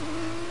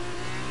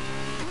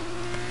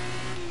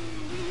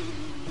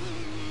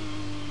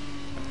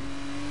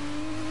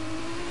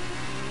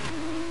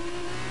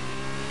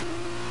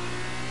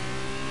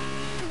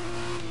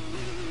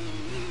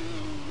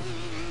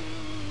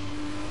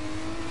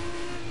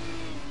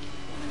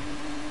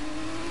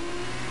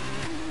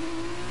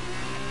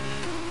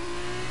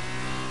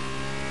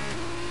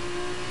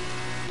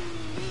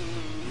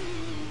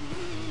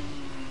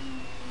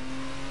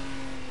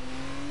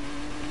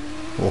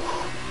 Oh.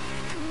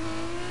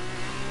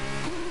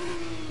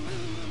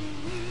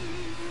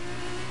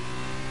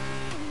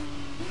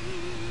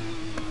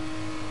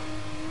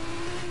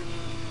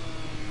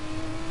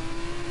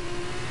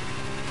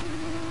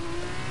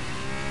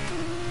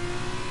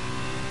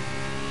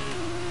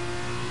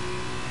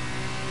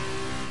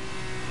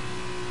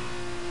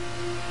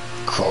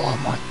 Oh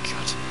my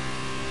god.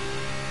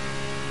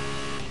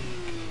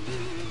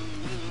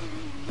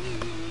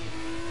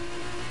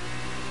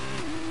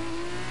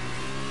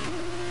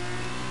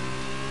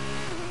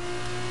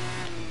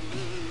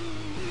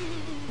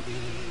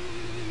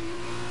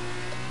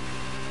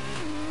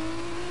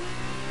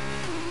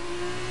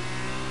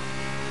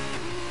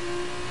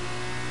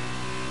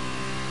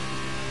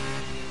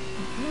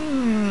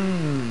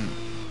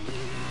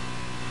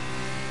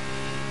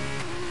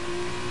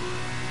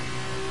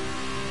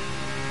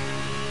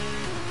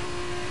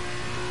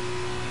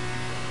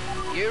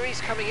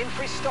 Yuri's coming in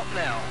for his stop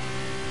now.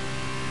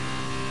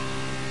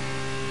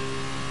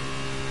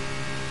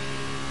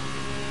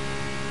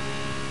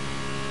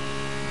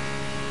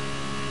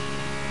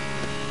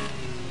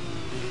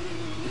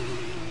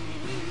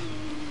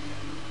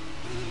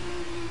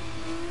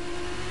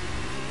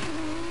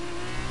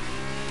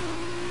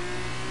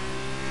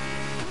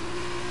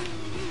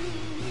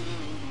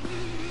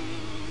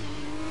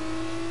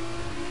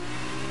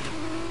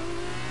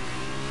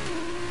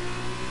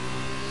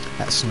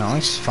 That's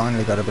nice,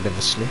 finally got a bit of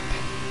a slip.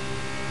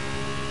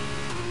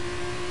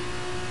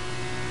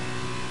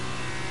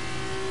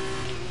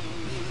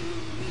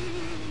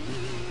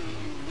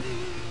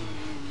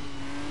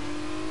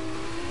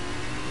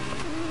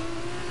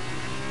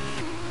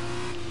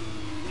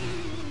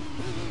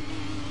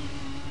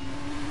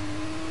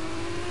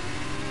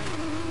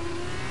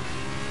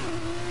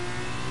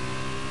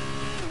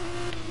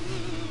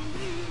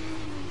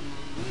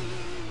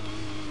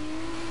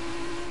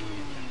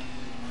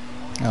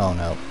 Oh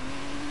no.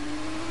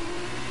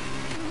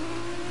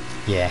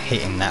 Yeah,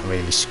 hitting that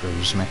really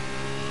screws me.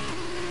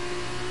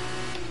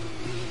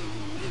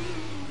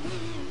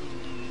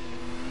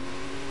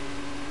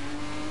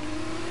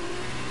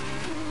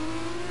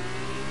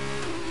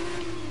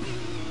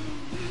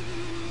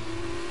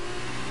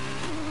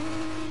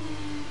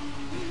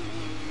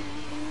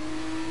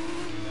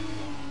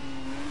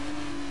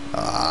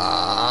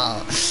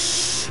 Ah,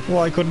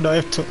 why couldn't I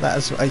have took that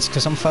as well? It's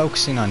because I'm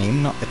focusing on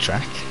him, not the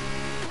track.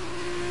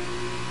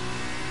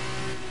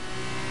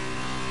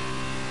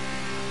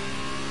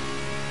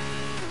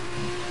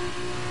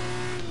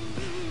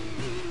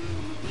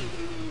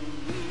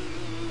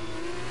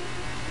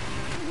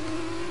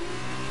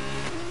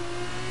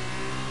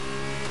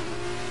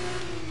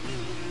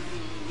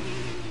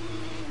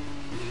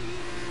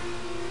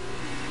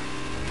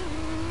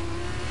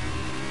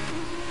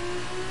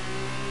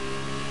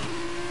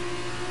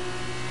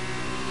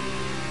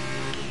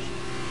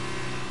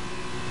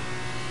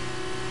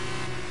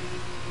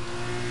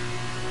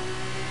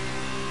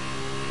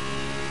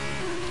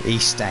 He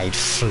stayed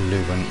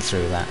fluent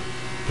through that.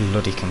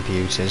 Bloody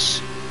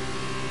computers.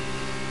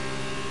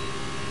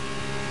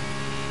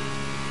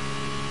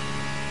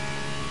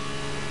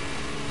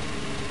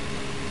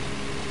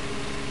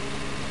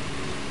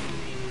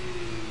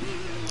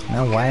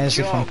 No way as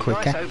if I'm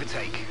quicker. Nice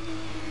overtake.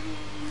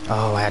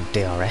 Oh, I had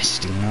DRS,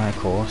 didn't I, of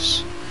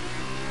course.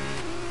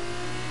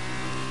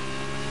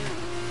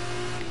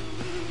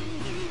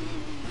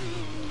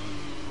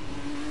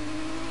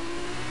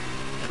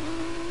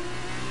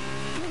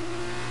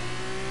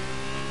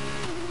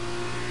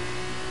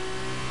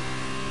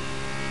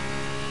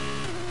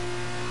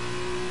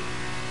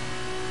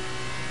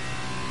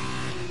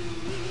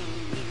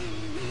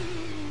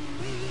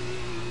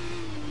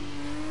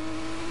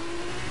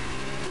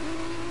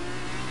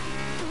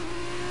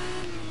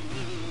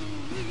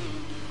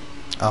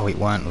 Oh, it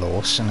weren't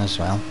Lawson as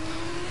well.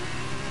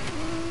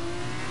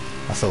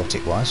 I thought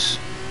it was.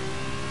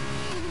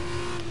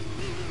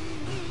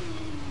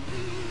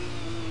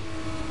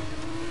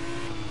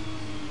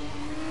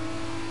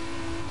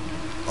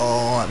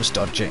 Oh, that was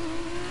dodgy.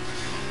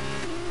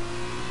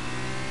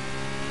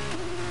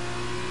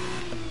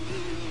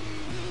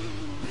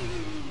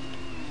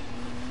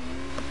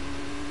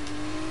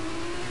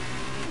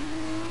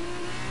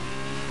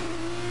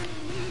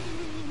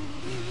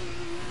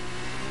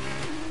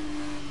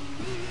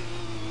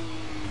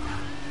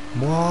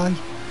 Why?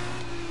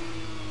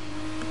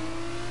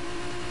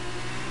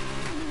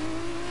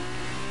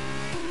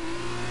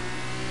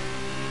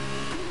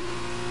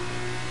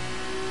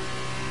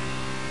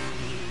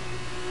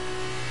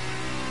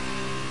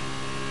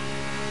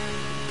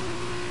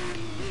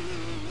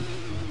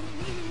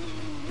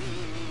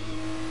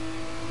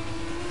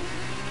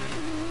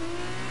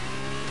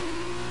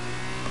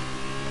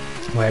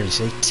 Where is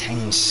he?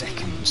 10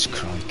 seconds,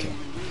 crikey.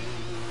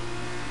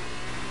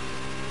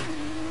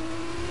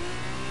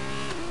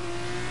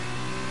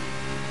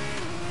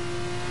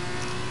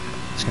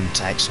 It's going to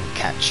take some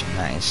catching,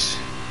 that is.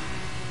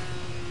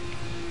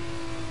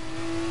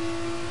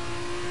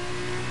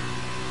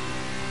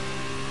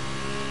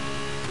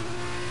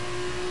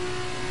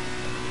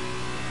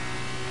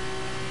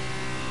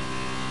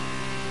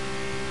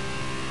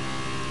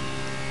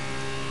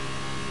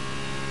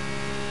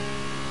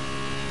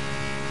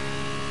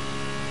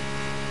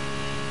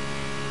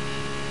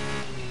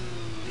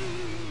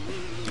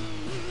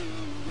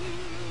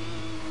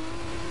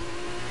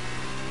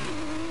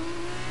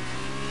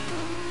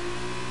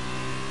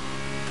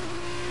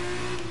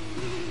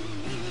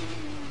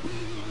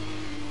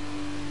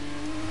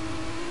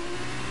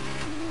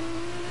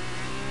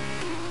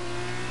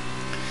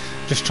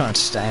 Just trying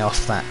to stay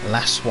off that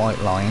last white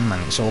line,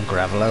 man. It's all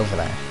gravel over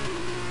there.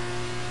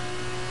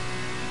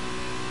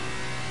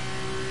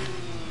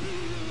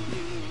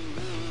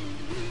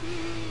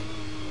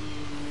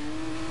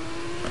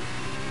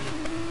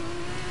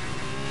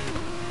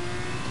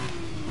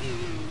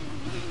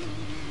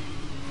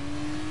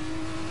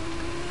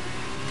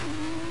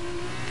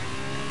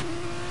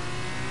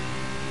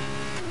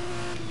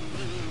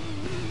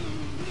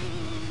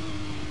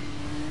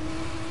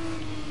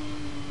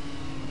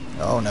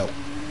 Oh no.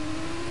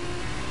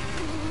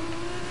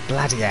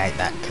 Bloody hate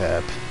that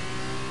curb.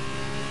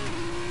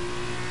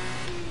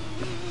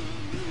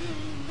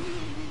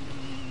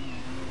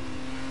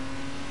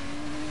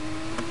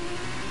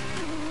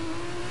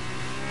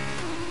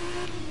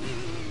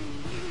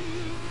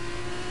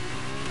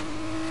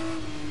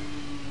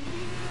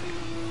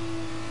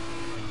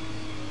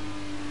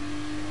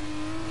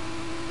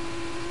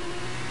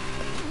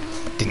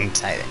 Didn't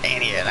take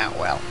any of that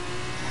well.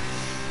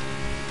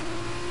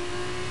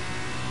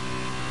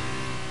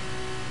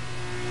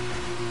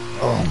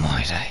 Oh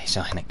my days,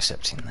 I ain't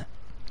accepting that.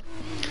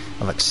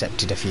 I've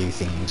accepted a few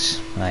things,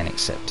 I ain't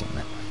accepting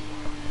that.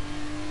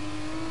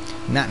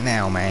 Not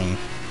now, man.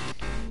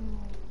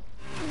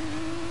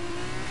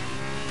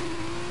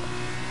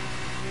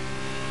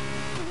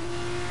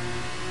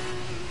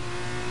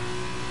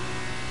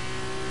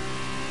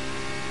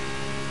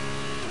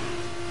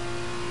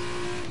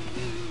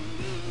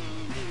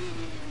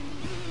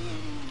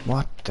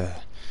 What the...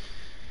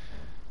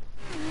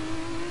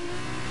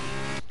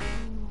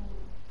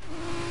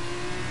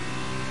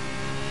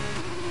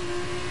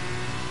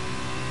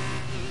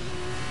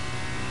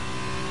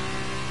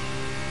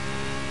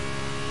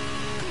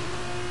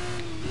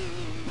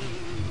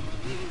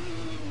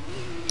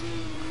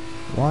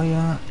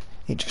 Why,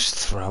 it just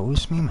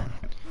throws me, man.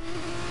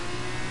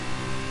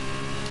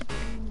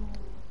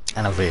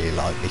 And I really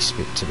like this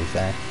bit, to be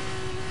fair.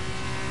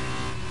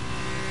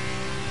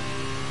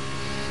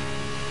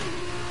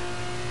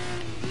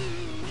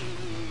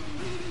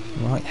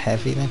 Right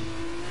heavy then.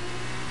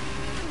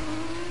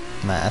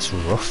 Man, that's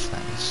rough,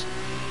 that is.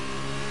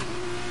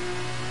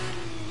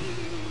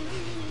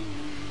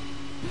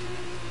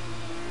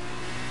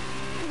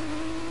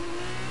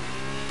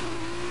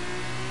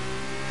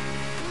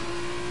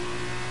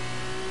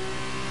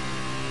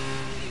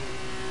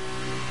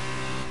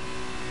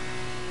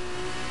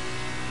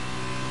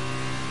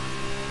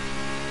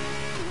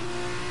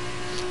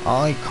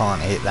 I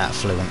can't hit that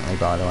fluently,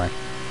 by the way.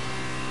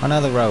 I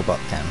know the robot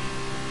can,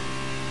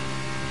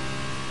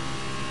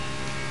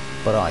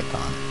 but I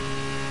can't.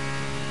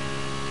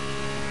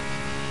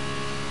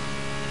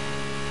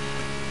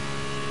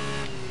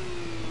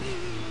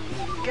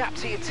 Gap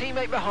to your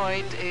teammate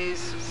behind is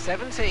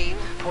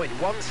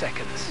 17.1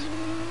 seconds.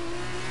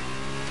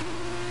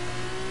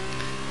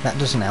 That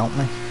doesn't help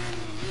me.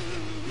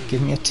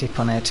 Give me a tip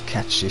on how to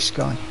catch this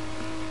guy.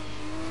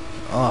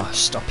 Oh,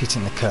 stop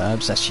hitting the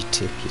curbs, that's your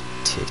tip, you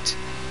tit.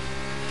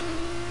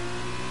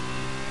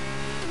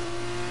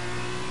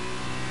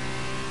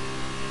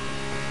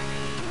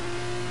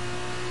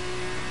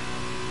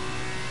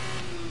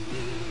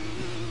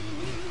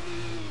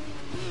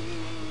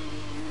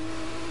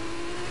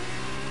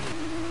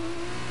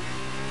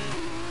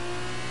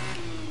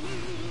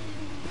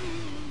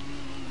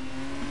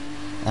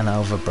 And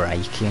over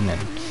braking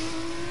and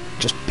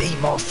just be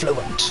more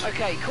fluent.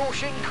 Okay,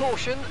 caution,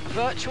 caution.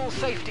 Virtual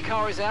safety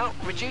car is out.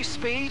 Reduce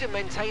speed and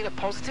maintain a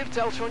positive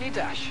delta on your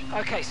dash.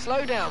 Okay,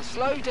 slow down,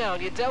 slow down.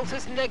 Your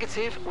delta's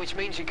negative, which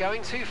means you're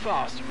going too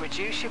fast.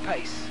 Reduce your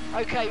pace.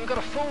 Okay, we've got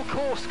a full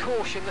course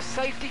caution. The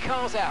safety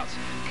car's out.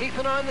 Keep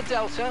an eye on the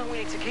delta. We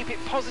need to keep it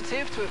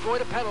positive to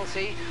avoid a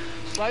penalty.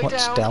 Slow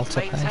down,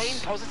 maintain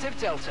pace? Positive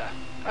delta.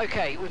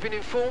 Okay, we've been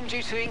informed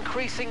due to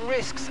increasing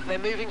risks, they're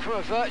moving from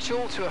a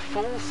virtual to a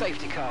full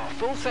safety car.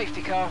 Full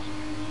safety car.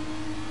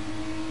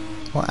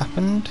 What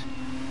happened?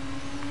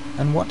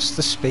 And what's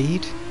the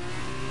speed?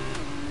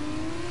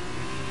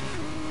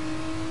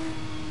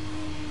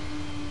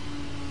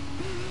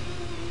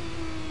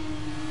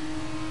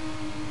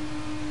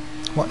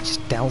 What is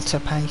delta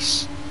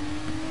pace?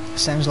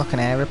 Sounds like an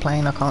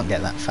aeroplane, I can't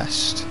get that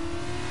fast.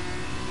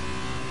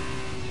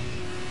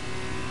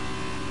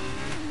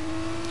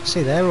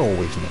 See, they're all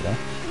with me though.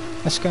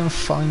 Let's go and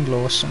find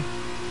Lawson.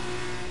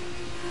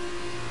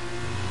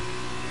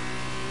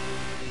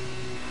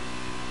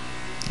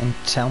 And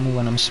tell me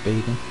when I'm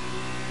speeding,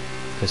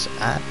 because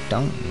I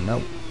don't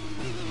know.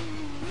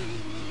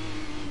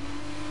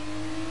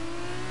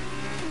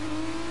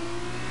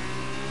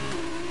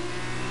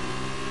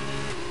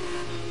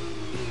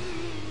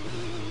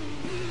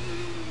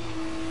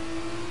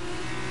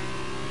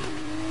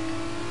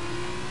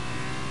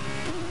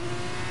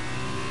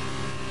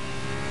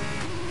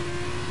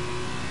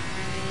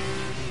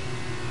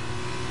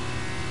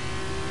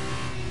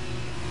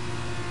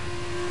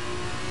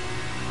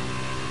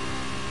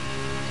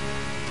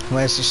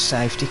 Where's the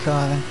safety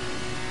car then?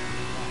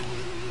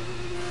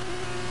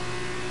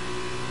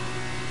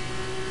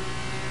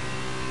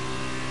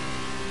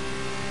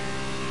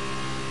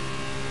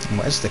 And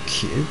where's the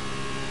queue?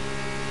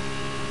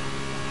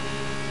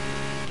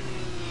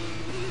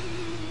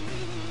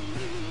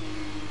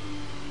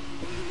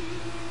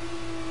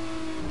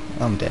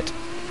 I'm dead.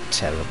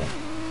 Terrible.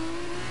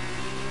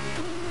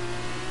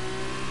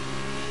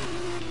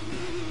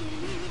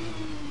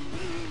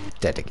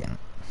 Dead again.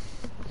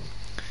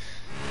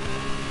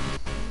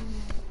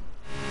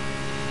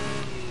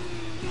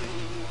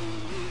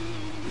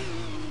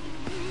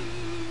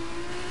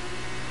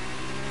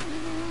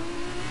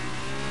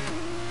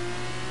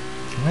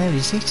 Where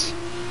is it?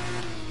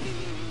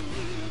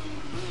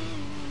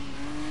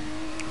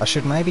 I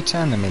should maybe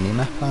turn the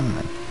mini-map on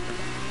then.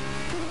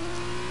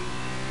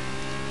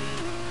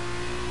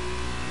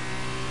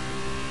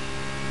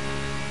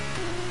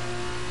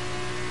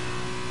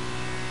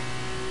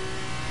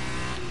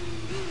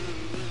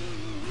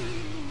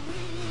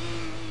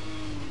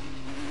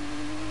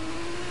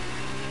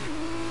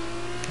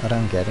 I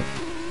don't get it.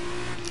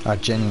 I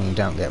genuinely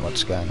don't get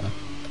what's going on.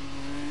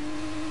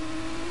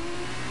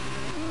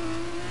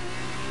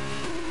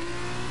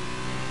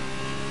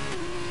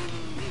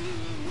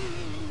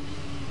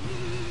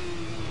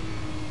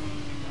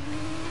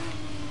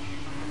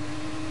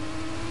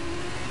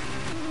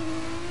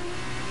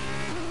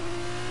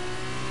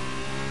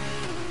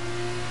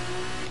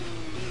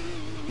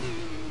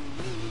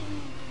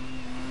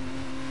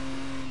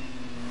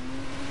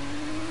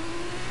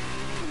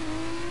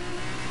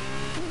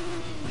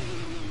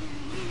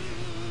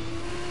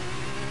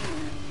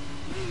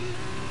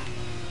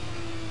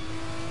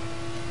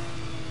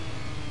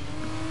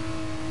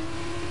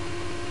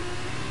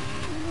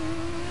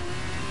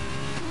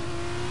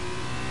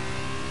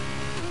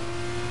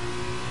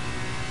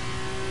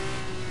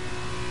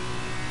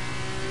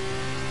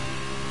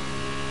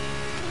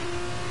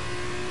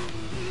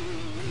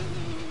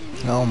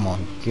 Oh my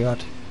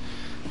god.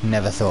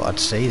 Never thought I'd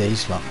see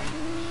these lot.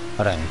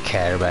 I don't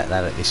care about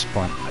that at this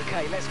point.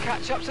 Okay, let's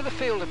catch up to the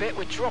field a bit.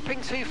 We're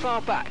dropping too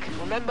far back.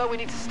 Remember, we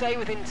need to stay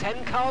within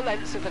 10 car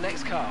lengths of the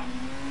next car.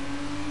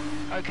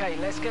 Okay,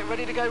 let's get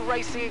ready to go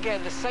racing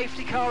again. The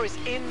safety car is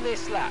in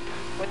this lap.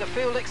 When the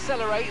field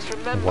accelerates,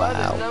 remember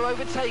there's no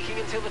overtaking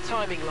until the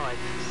timing line.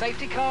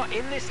 Safety car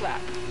in this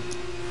lap.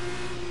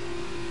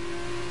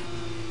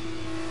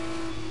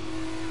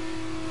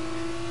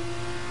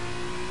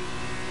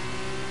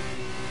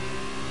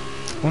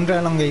 Wonder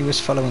how long he was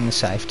following the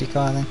safety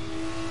car then.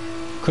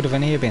 Could have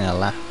only been a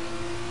lap.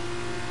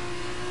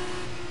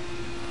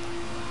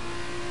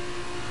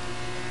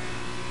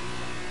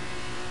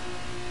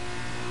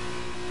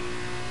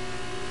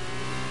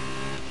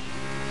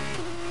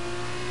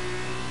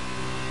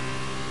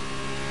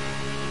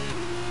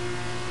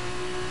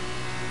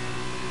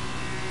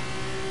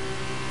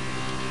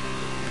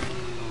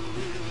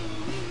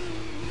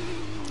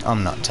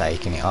 I'm not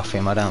taking it off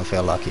him. I don't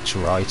feel like it's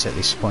right at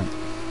this point.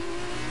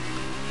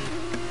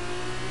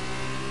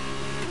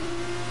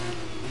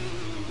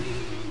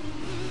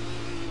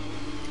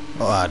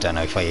 Oh, I don't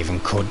know if I even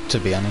could, to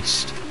be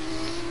honest.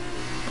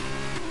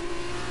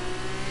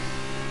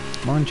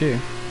 Mind you,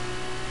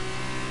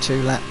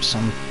 2 laps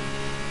on...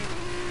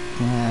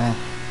 Yeah,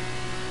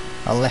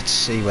 let's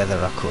see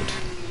whether I could.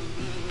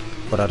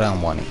 But I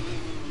don't want it.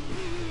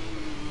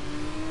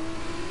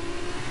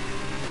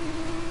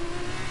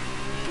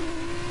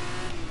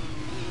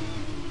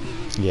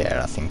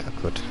 Yeah, I think I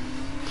could.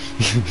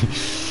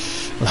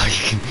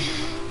 Like...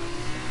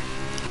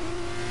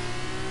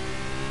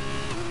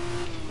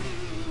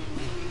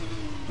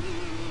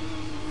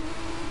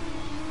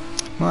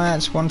 Well,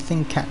 that's one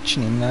thing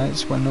catching him though,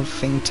 it's one other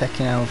thing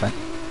taking over.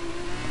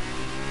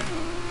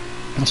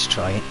 Let's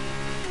try it.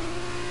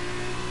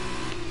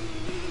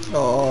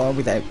 Oh,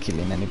 without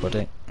killing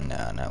anybody.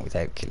 No,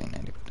 without killing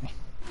anybody.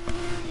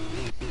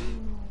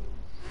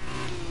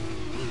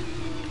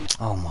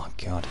 Oh my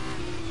god.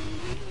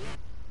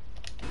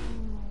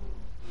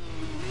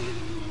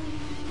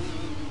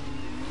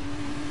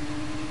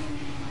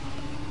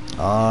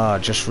 Oh, I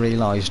just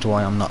realised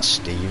why I'm not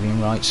steering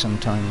right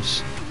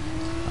sometimes.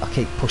 I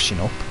keep pushing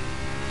up.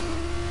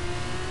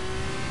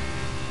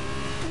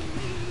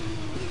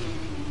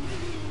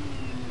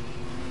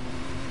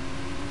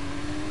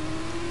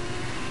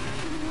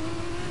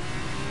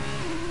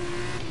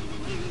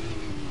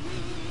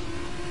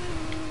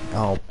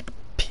 Oh,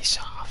 piss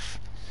off.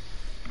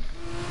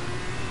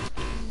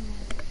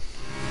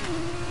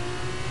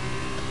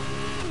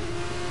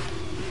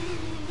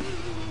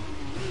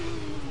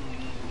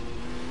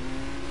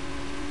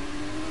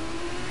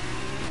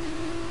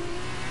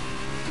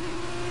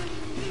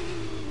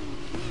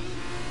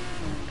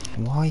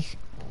 Why?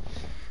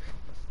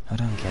 I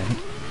don't get it.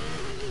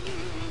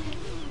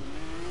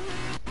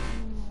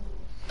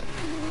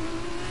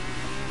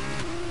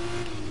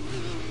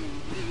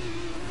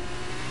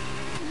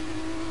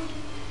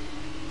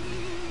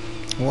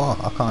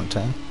 What? I can't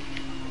tell.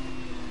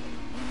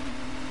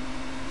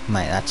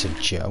 Mate, that's a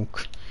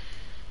joke.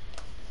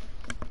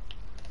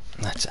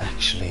 That's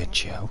actually a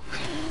joke.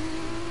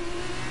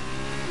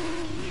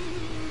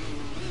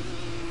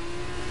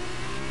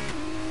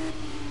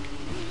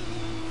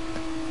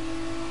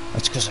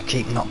 It's because I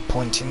keep not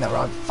pointing the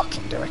right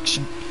fucking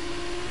direction.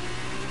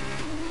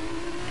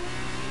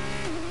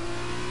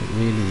 It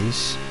really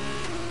is.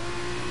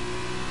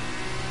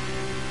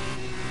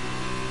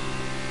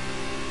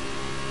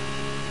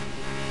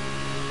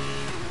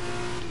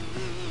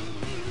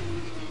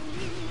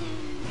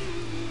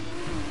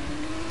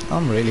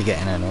 I'm really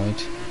getting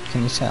annoyed.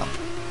 Can you tell?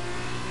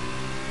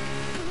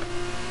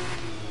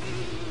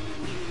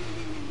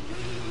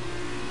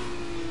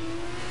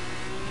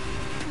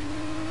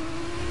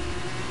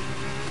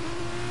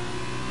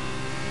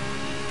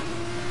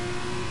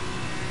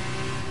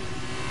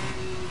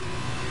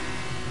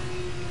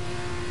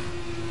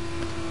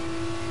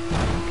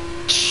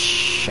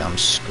 I'm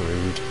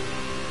screwed.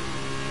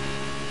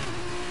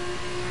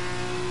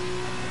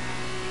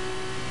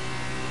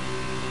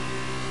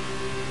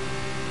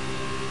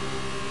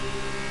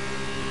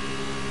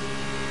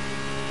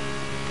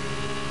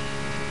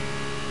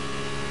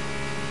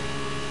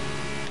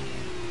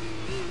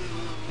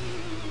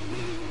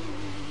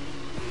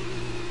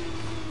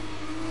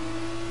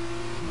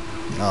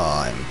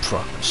 Oh, I'm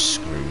proper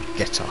screwed.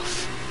 Get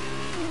off.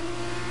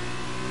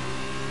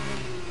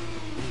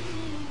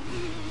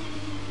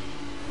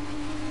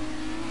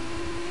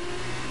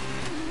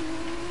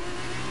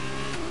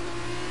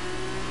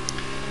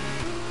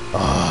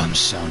 Oh, I'm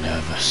so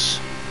nervous.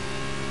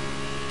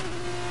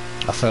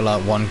 I feel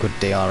like one good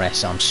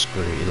DRS, I'm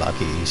screwed, like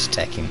he's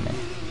taking me.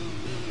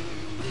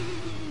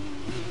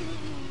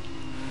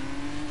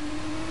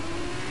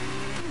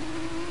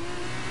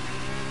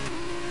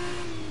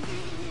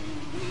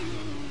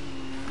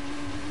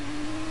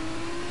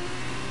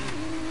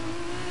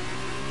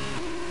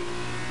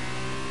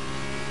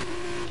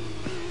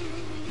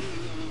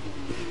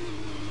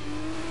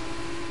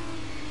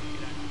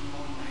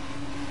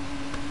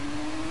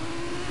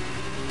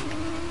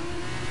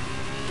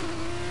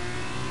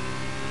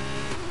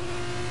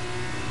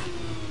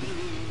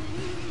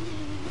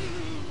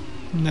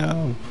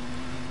 No.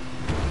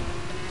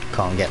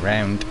 Can't get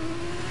round.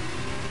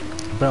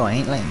 Bro, I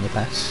ain't letting you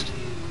past.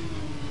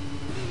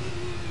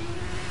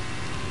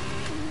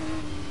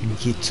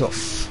 You're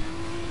tough.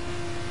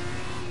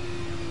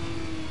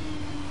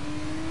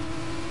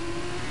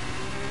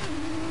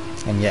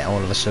 And yet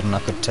all of a sudden I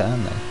could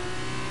turn then.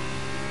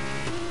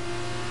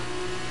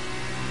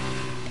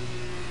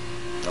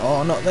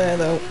 Oh, not there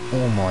though.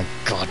 Oh my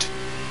god.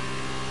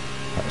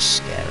 That was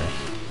scary.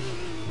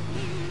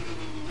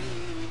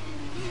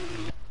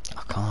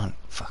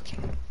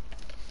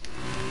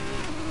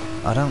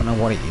 I don't know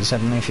what it is. I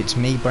don't know if it's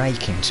me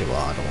braking too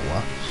hard or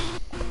what.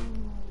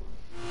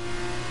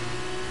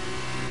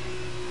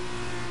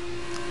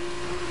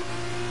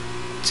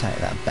 Take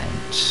that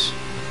bounce.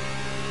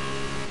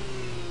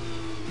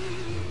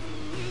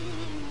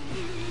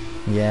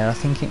 Yeah, I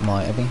think it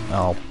might have been.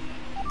 Oh.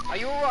 Are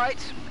you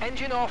alright?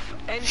 Engine off,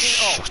 engine off.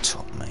 Shut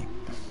up, mate.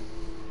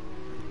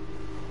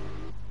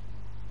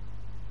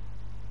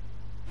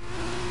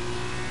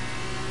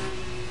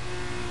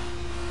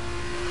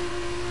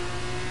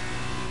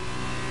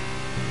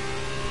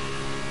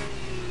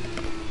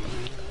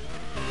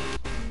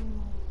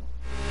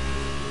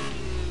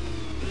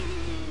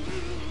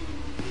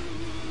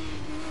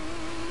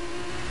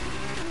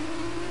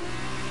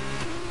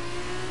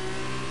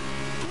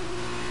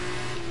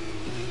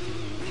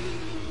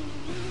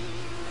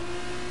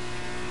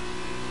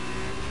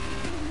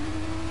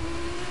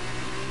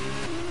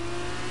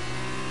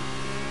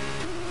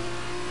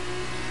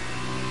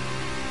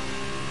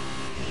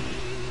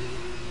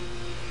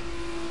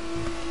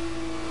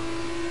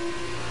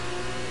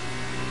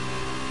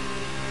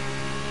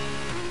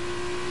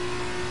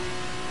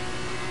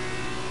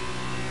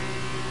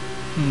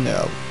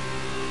 No.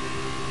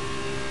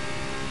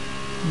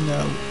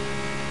 No.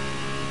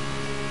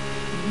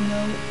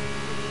 No.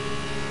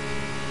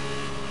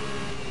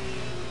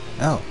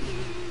 Oh.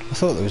 I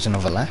thought there was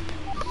another lap.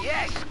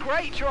 Yes,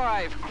 great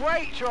drive,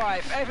 great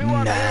drive.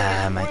 Everyone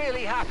here is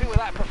really happy with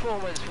that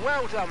performance.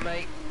 Well done,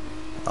 mate.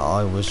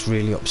 I was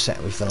really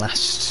upset with the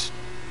last...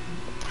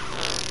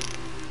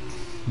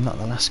 Not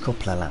the last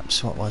couple of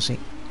laps, what was it?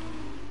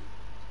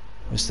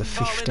 It was the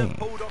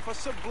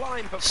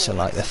 15th. So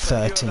like the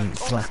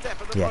 13th lap.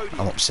 Yeah,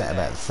 I'm upset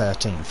about the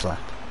 13th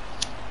lap.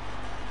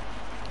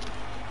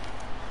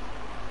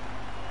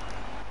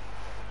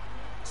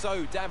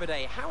 So,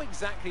 Davide, how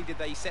exactly did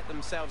they set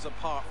themselves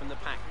apart from the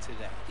pack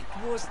today?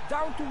 It was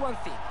down to one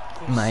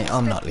thing. Mate,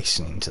 I'm not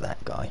listening to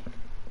that guy.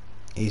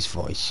 His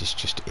voice is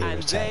just irritating.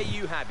 And there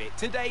you have it,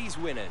 today's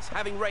winners.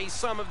 Having raised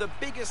some of the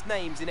biggest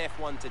names in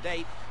F1 to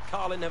date,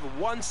 Carlin have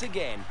once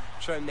again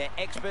shown their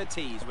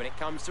expertise when it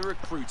comes to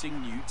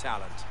recruiting new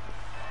talent.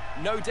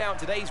 No doubt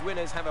today's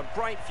winners have a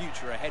bright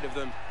future ahead of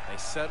them. They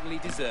certainly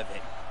deserve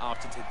it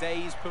after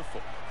today's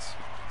performance.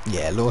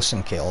 Yeah,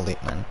 Lawson killed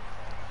it, man.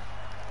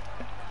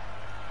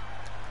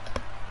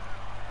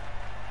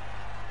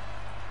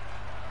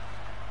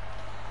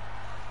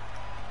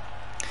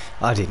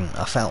 I didn't.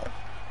 I felt...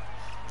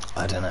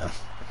 I don't know.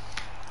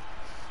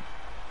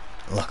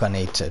 Like I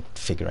need to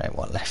figure out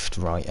what left,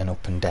 right and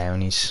up and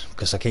down is,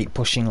 because I keep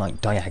pushing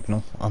like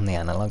diagonal on the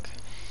analog.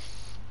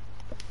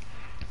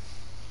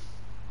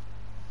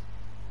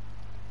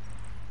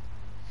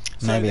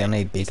 Maybe I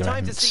need bigger hands.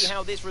 hands. Time to see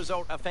how this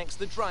result affects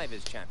the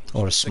Drivers' Championship.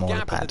 Or a smaller pad.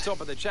 The gap pad. at the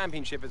top of the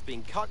championship has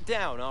been cut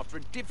down after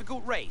a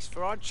difficult race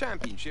for our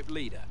championship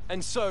leader.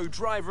 And so,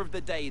 driver of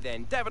the day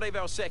then, Davide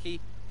Valsecchi,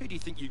 Who do you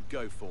think you'd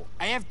go for?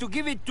 I have to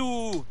give it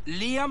to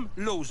Liam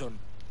Lawson.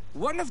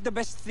 One of the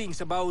best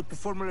things about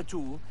Formula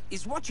 2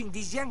 is watching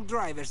these young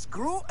drivers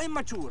grow and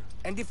mature,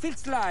 and it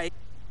feels like...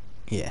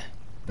 Yeah,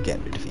 get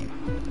rid of him.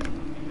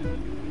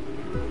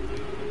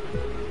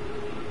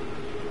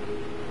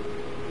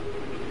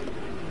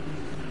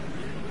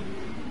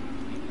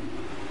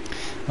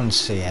 I want to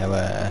see how,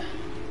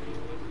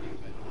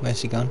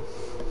 where's he gone?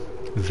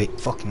 Vic,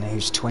 fucking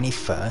who's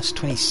 21st,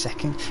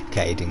 22nd?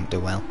 Okay, he didn't do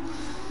well.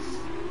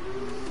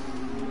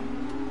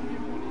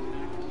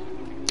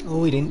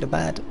 Oh, he didn't do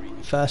bad.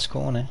 First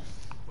corner.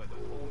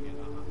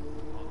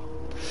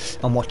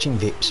 I'm watching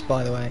Vips,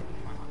 by the way.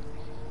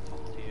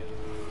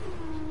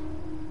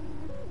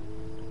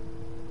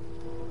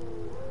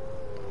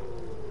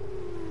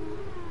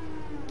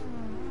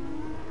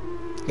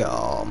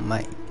 Oh,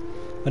 mate.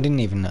 I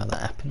didn't even know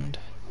that happened.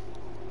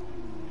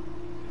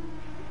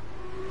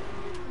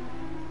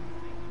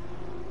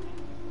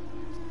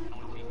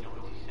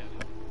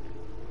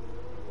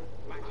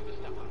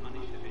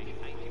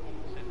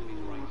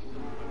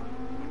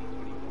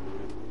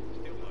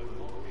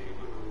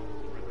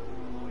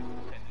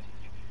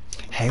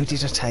 How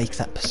did I take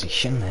that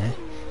position there?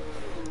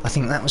 I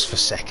think that was for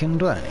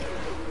second, wasn't it?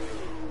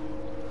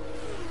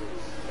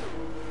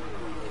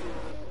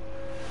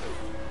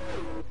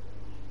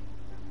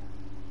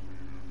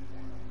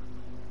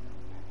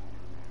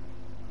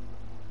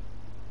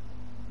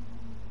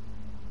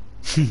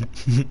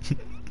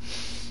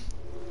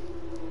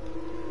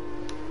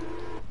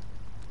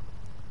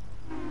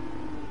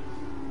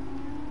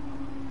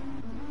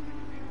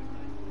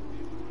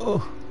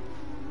 Oh,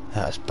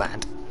 that was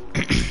bad.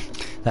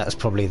 That was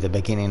probably the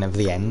beginning of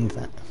the end,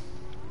 that.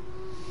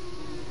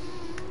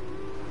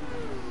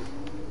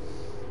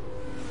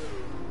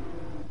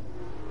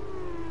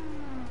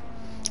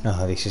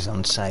 Oh, this is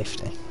on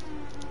safety.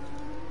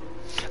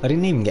 I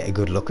didn't even get a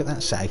good look at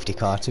that safety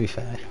car, to be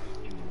fair.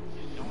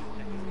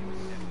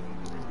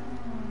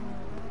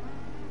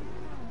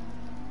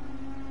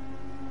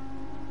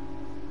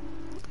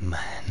 Man.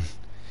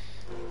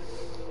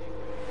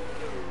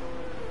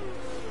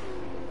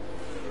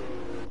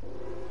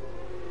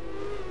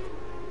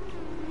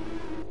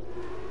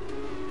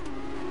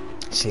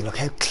 See, look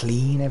how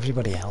clean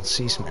everybody else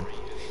is, man.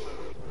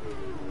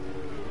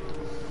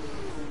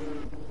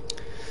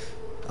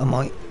 I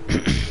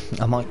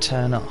might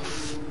turn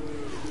off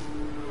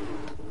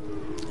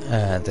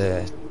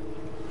the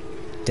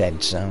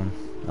dead zone.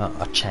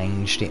 I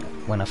changed it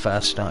when I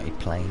first started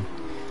playing,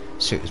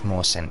 so it was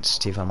more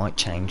sensitive. I might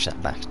change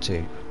that back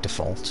to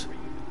default.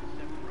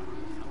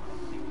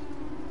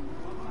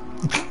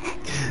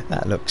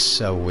 That looks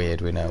so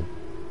weird with no,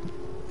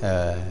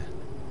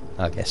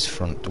 I guess,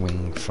 front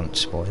wing, front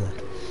spoiler.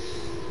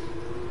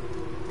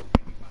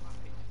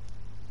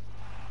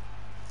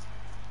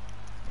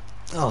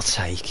 I'll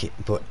take it,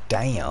 but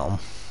damn.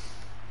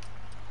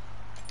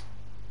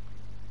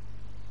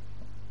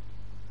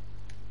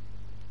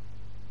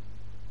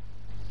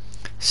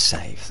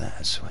 Save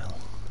that as well.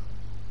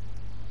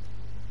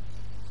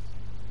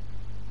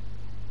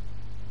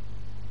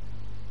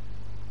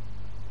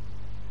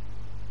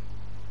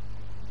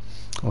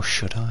 Or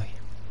should I?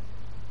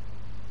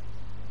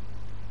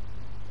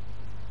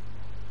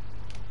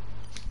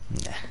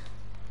 Nah.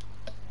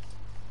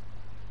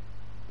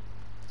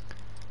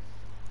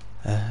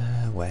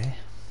 Where?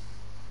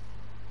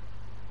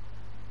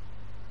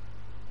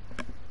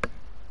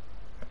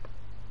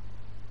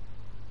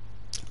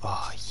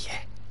 Oh,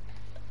 yeah.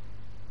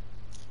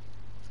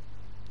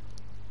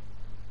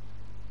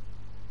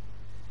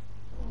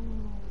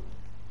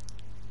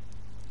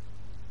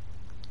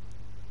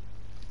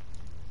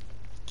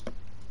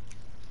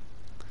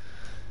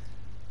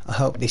 I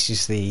hope this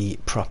is the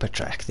proper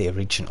track, the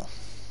original.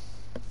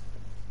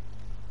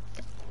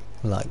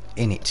 Like,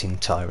 in its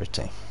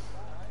entirety.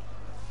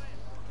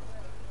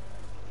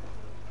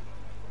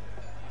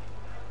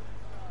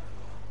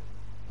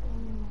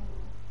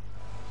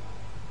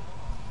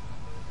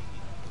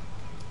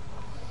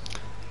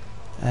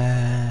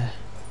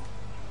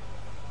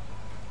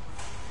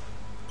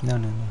 No.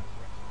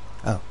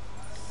 Oh.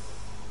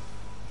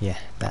 Yeah,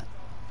 that.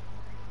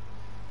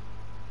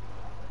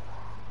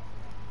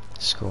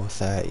 Score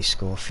 30,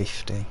 score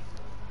 50.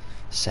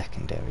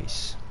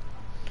 Secondaries.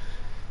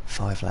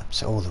 5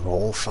 laps. Oh, they're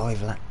all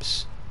 5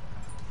 laps.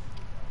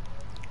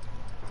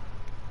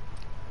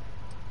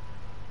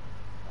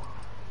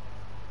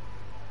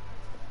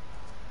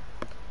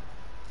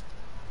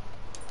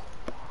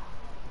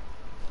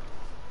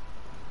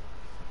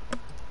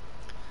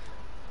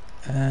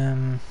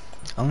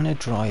 I'm going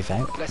to drive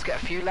out. Let's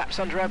get a few laps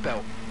under our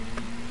belt.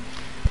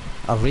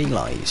 I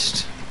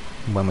realised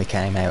when we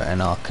came out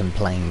and I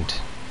complained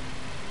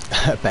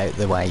about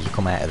the way you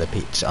come out of the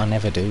pits. I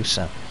never do,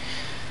 so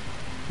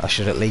I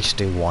should at least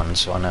do one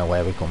so I know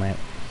where we come out.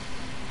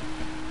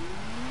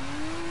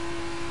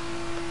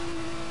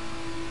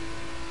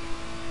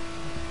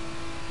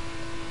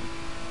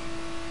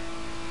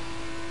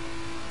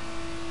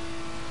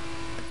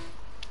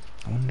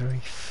 I wonder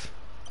if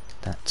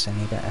that's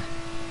any better.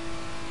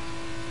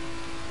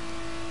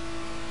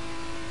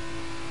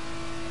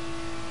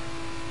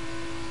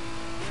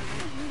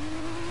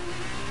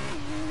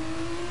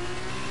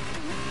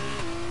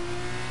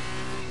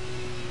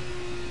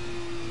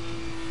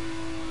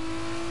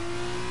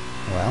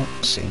 Well,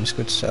 seems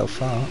good so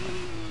far.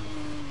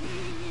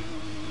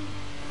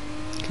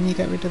 Can you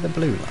get rid of the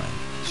blue line?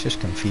 It's just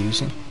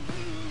confusing.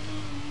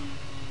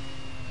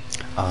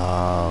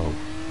 Oh.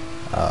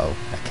 Oh,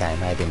 okay,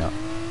 maybe not.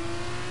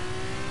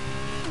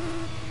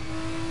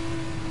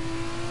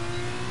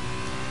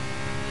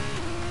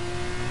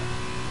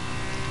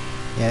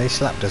 Yeah,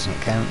 this lap doesn't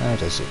count though,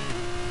 does it?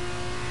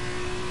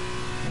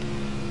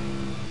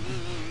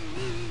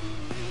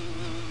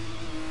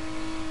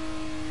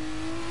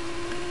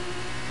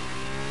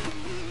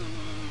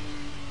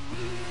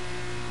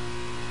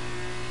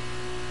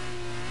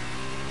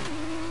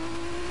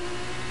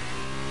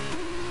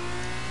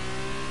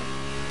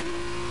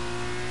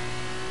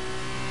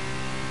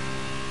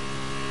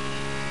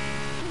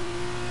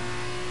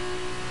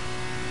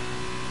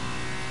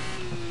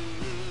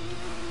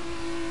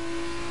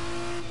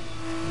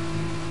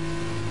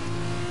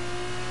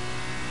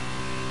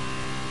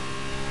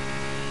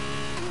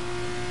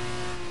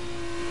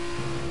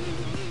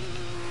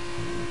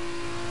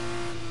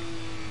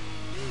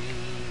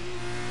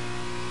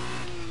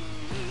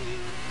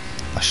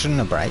 I shouldn't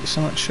have braked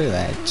so much through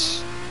there,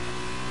 it's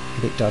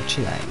a bit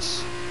dodgy that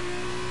is.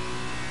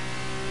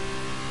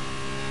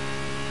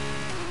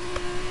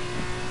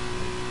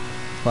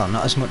 Well,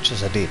 not as much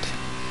as I did.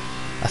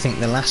 I think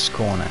the last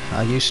corner,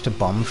 I used to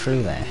bomb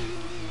through there.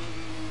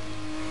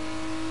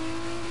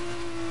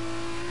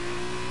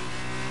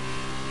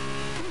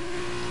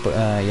 But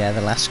yeah,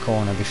 the last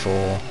corner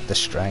before the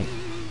straight,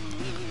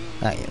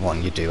 that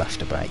one you do have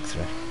to brake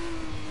through.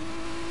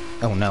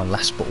 Oh no,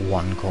 last but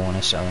one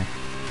corner, sorry.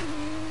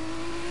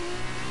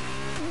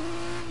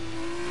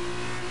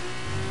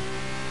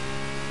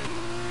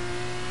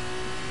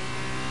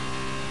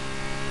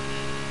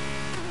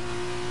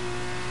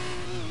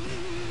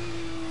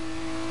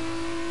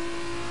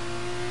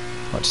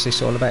 What's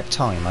this all about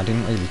time? I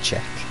didn't really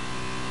check.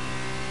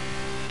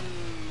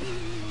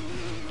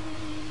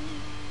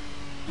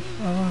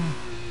 Oh.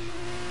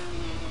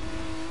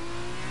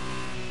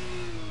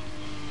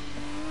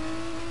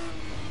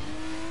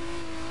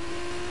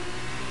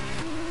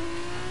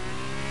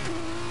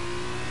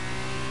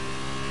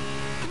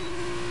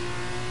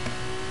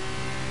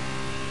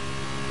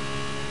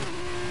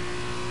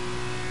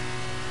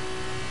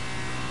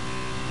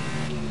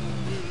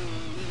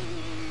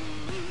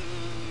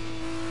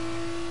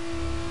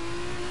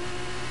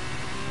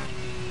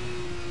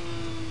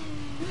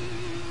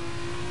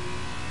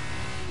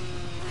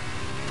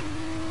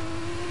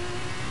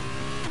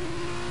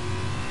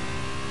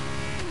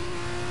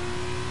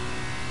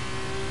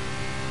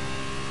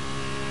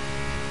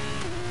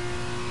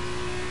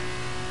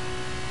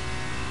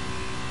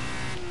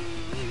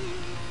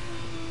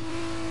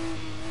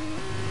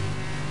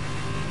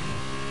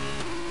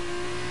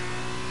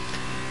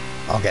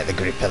 I'll get the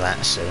grip of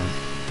that soon.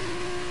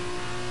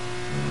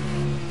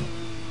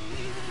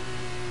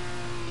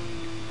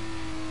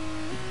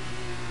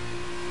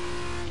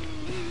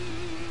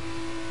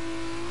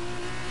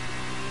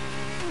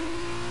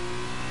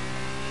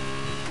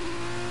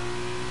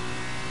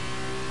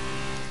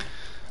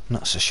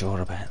 Not so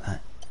sure about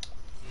that.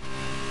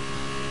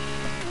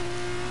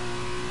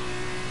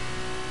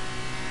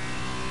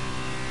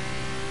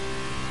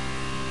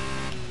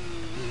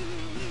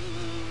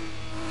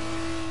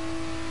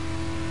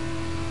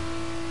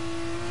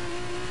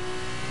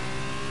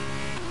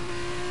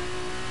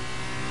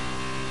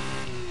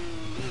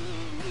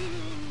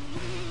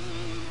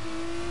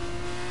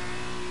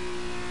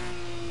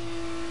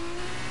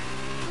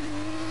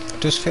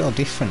 It does feel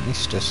different,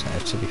 this does, though,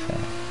 to be fair.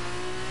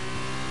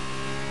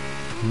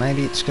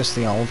 Maybe it's because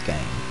the old game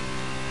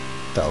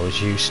that I was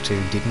used to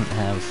didn't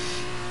have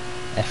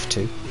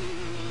F2.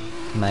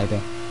 Maybe.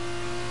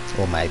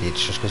 Or maybe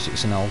it's just because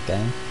it's an old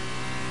game.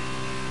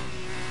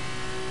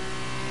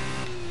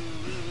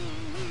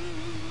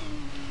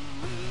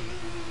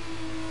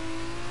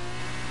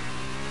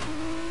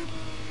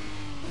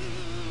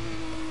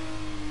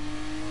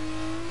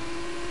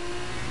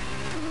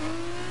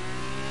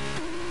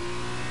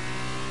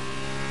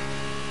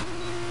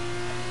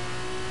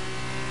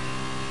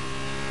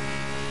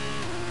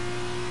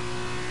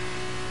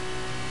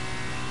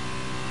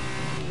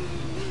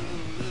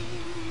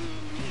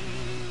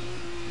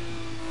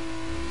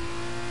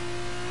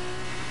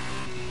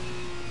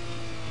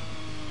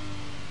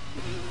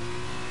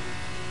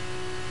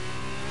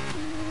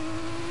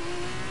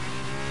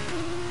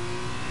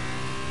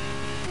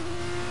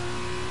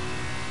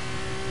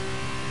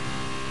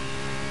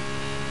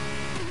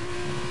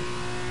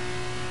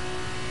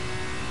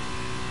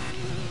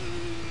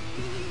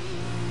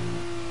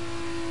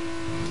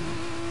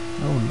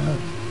 Oh no.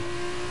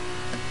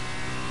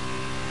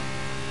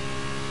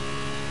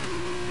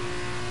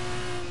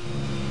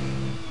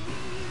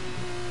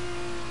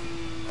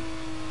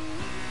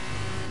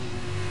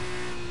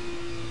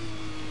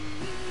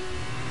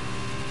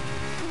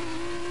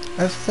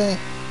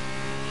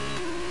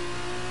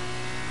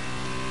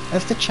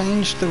 Have they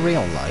changed the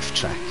real life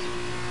track?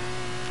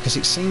 Because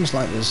it seems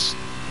like there's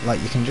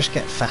you can just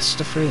get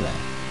faster through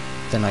there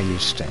than I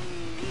used to.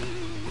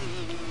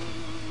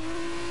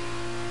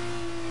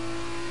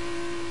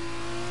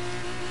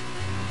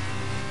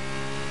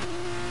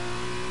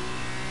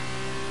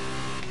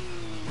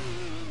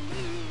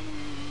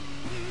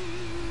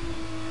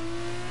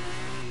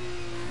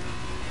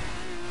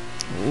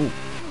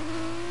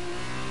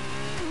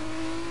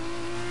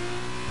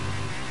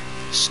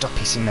 Stop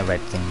hitting the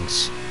red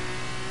things.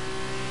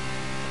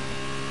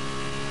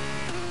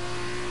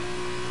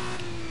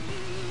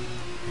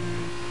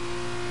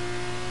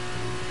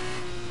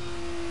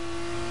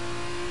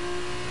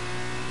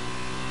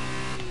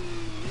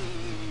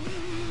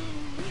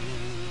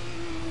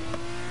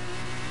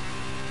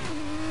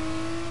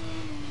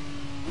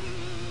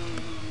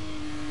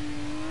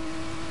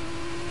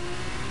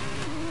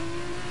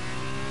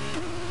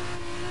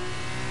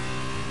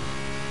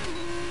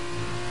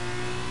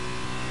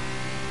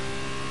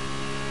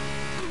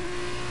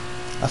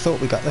 I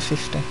thought we got the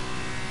 50.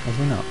 Have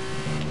we not?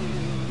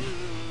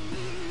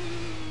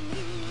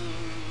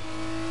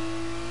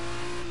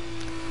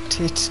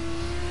 Tit.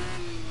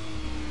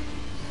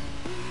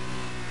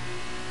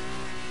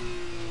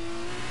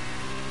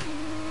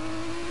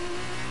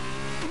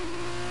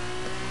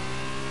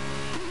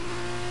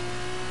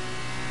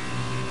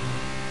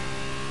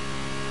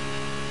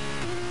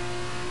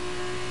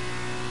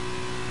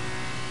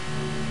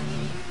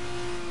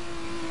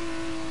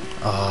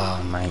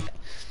 Oh, mate.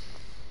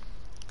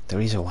 There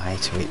is a way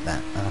to hit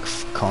that, and I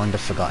kind of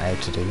forgot how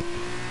to do it.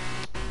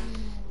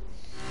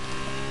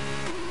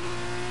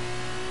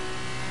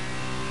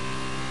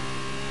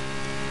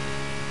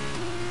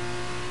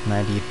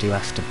 Maybe you do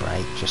have to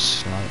brake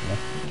just slightly.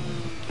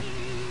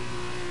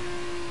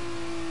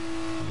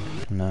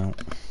 No.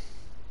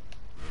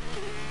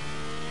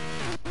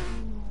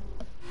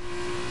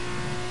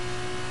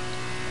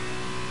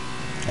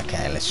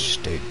 Okay, let's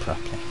just do it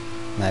properly.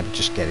 Maybe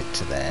just get it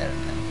to there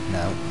and then...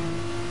 No.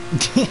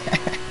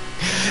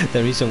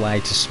 There is a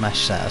way to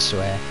smash that, I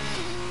swear.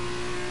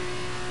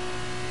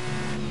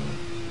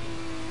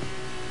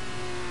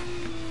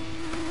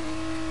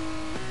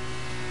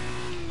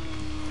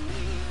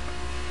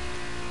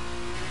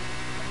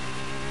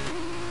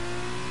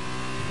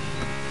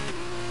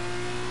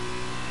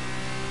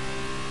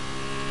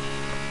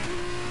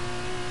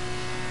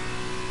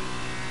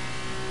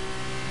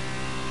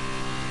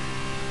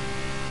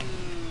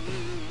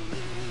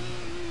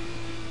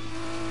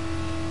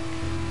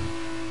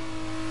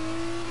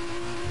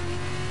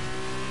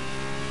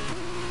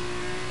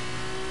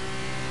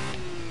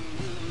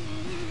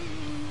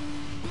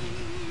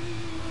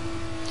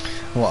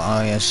 What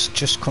I has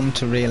just come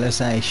to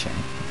realisation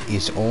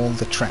is all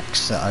the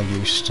tracks that I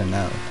used to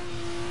know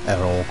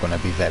are all going to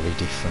be very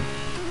different.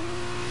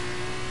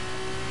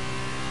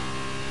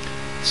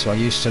 So I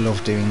used to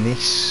love doing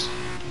this,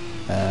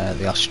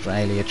 the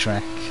Australia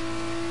track,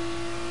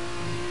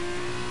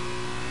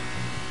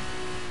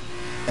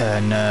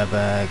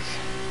 Nürburgring.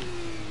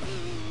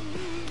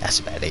 That's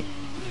about it.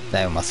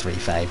 They were my three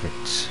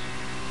favourites.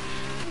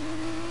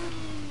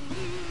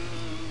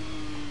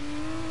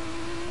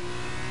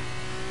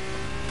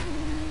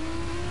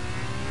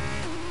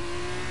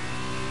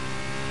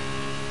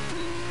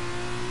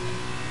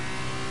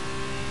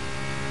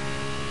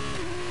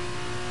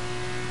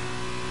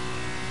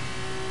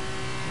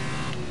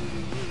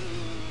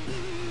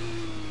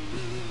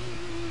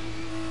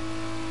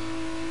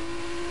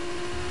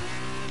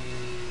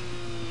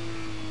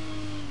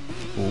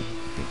 Oh,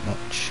 bit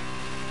much.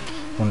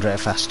 Wonder how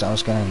fast I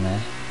was going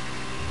there.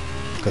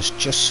 Because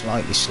just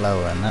slightly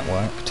slower and that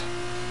worked.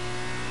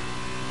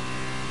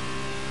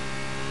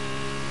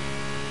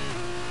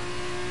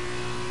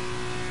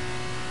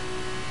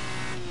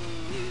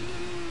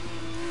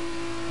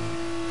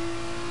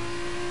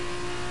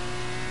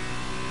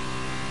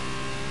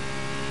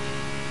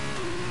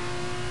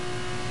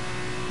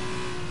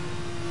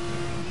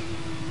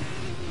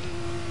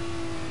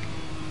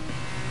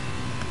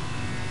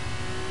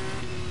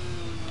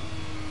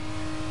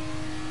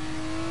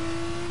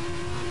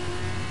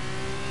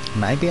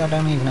 Maybe I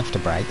don't even have to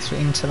brake through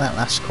into that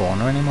last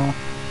corner anymore.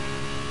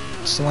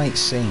 It's the way it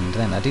seemed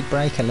then. I did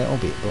brake a little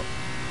bit, but...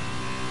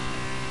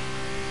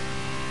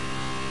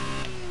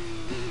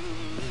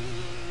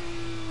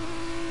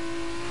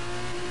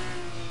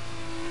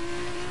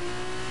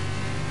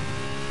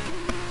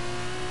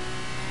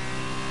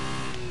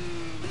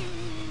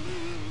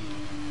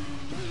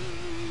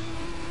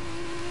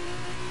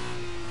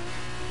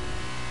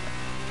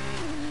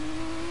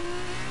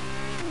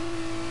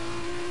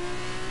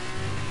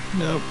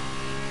 Nope.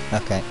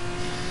 Okay.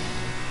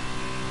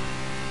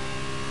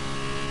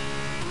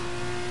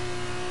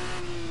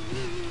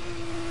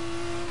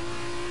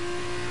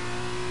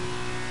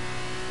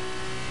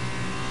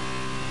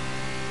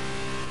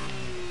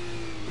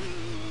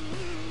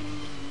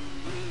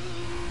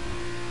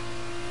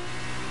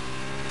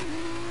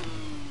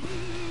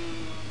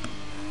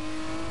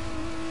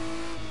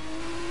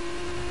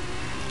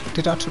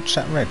 Did I touch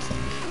that red thing?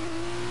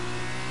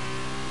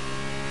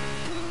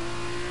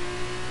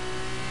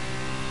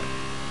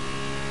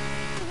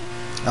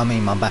 I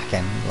mean my back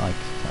end, like,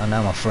 I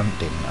know my front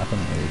didn't, I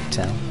couldn't really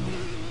tell.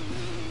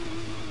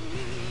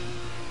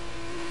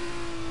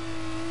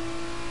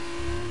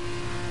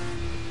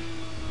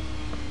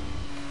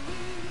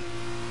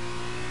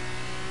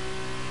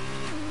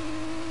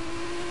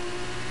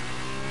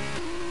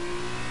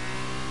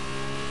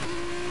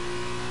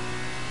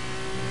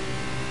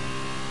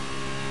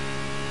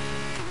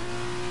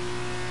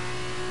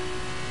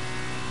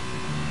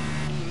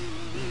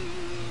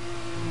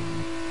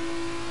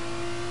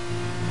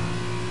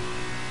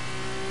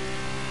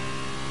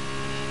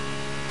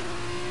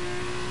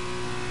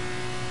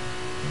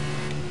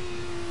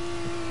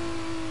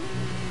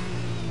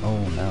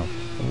 Oh no.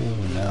 Oh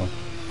no.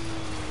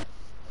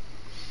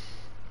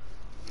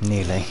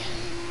 Nearly.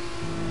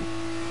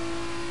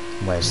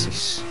 Where's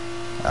this?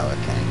 Oh,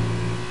 okay.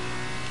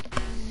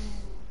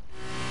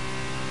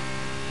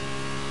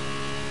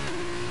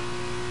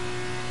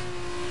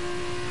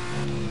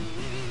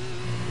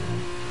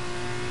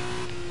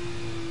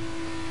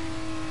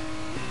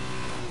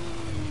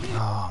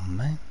 Oh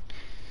man.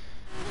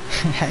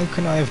 How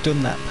can I have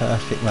done that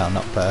perfect? Well,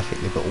 not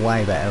perfectly, but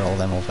way better all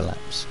them other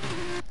laps.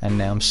 And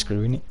now I'm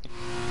screwing it.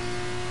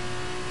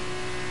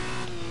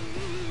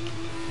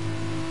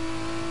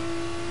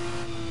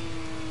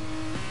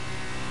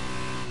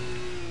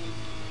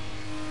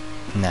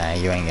 Nah,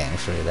 you ain't getting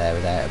through there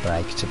without a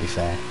break, to be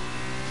fair.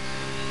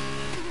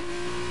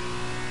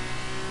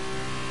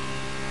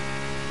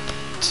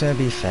 To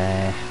be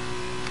fair,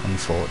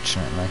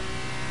 unfortunately.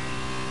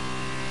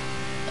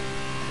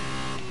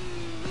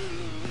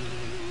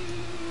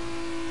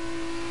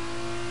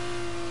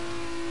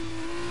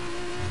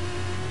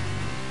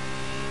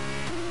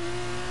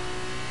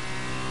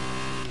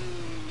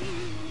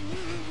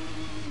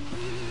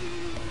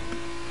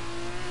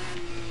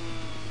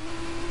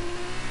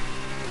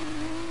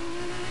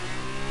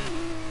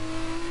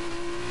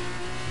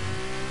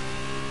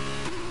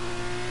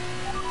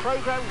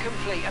 Program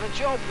complete and a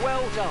job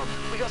well done.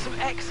 We got some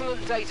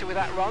excellent data with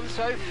that run,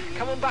 so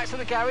come on back to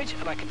the garage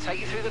and I can take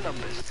you through the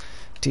numbers.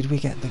 Did we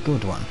get the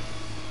good one?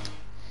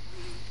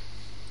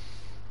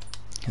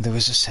 There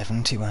was a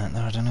 70, weren't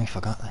there? I don't know if I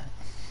got that.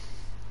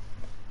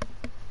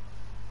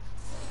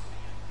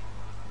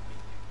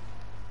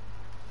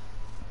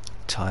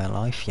 Tyre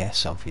life,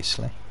 yes,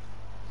 obviously.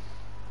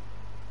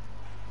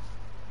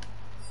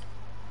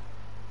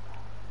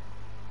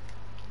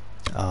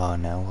 Oh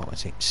no, what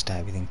was it?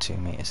 Stay within 2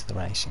 metres of the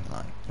racing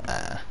line.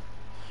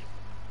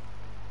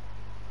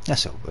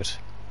 That's all good.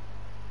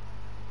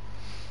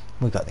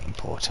 We got the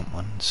important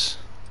ones.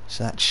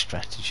 So that's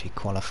strategy,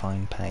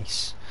 qualifying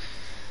pace.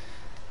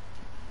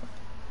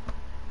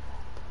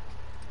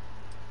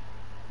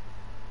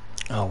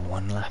 Oh,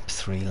 1 lap,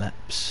 3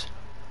 laps.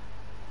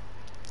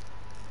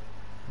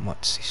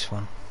 What's this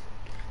one?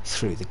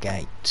 Through the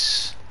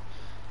gates.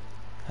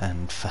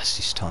 And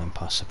fastest time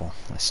possible.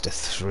 Let's do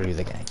through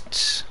the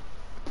gates.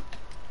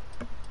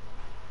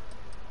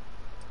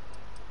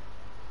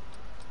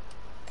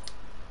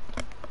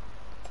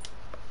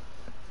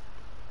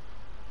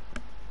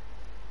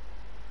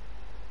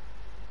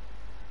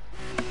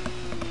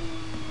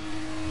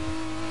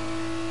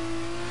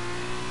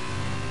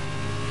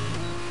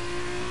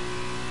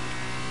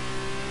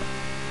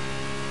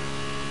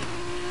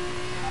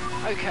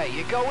 Okay,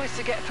 your goal is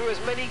to get through as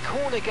many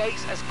corner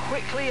gates as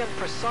quickly and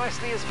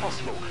precisely as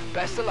possible.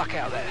 Best of luck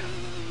out there.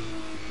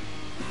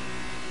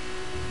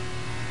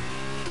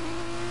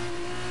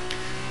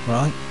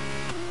 Right.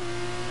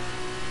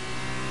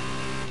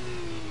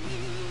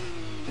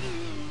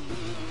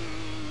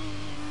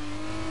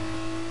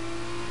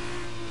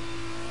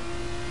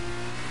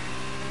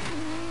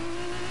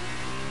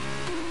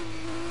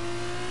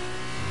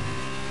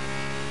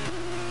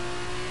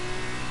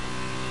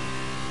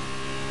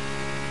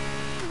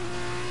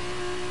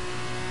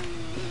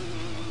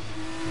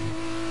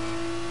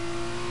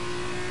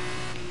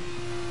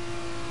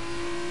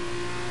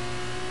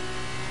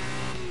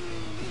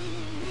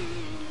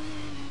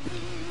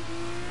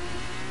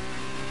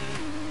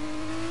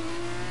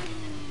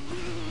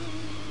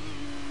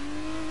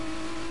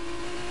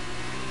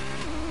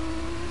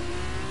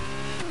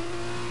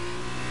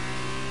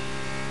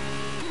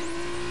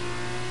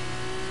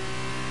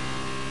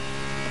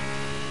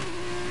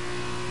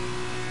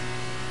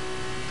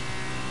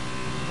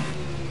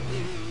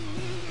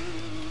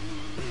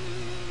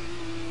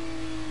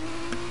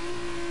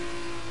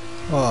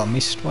 Oh, I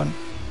missed one.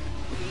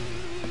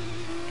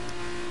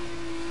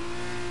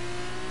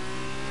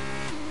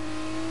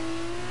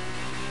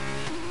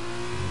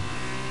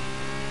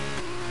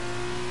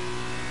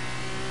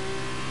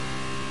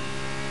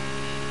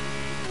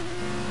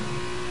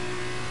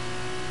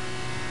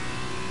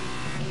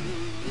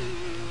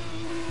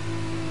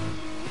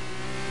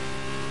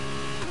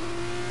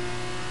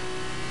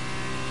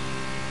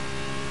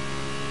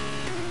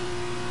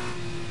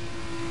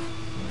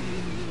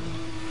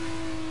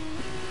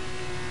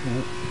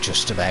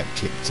 Just about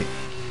clipped it.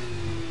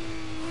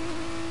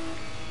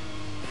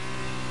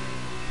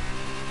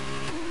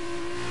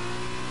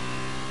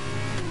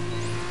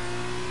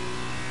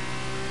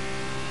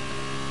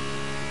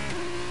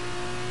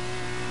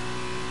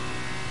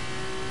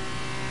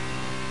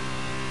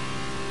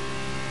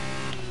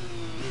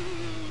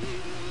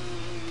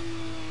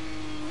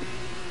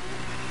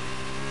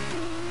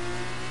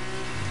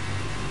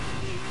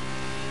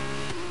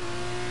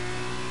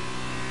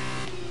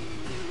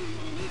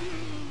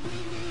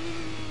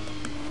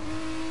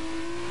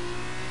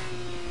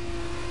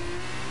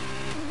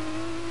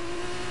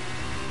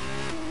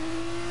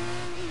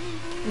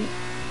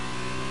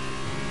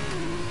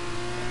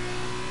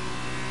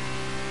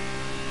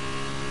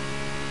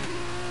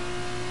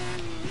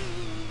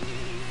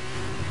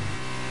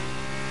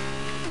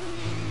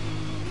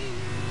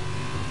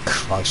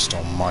 Christ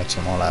almighty,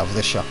 I'm all over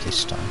the shop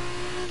this time.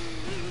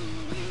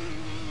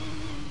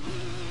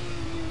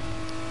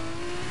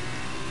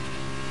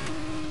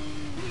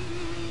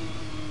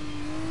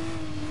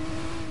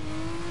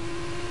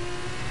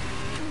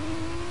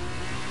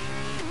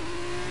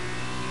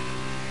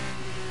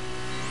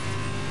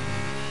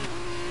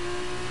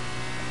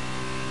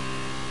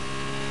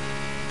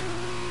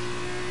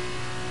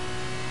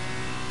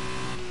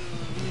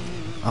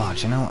 Oh,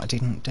 do you know what I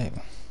didn't do?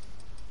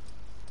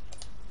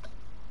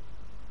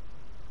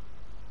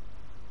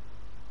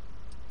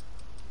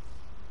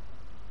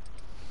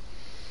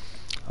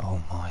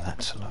 Oh my,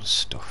 that's a lot of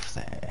stuff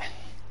there.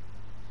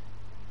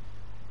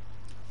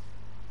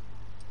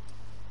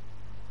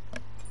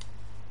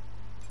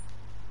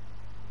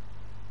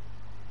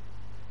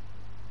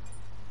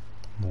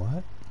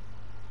 What?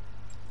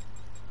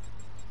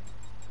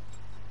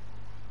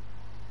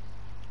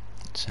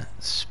 It's at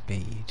the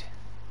speed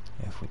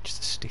of which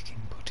the stick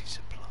input is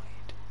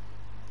applied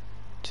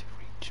to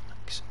reach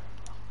maximum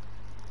lock.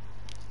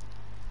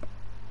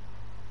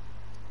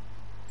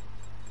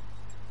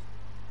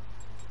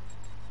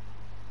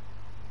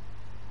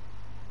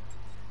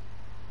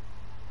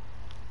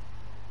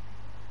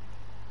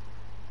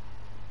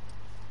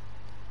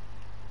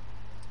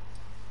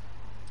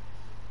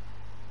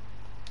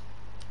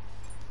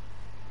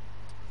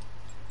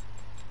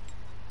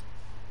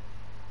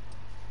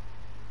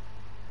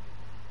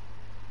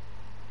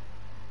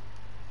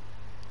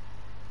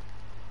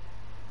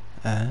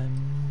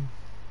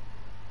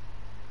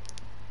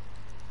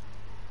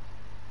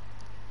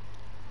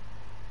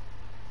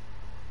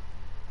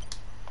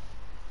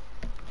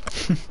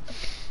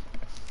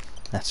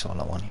 That's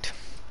all I wanted.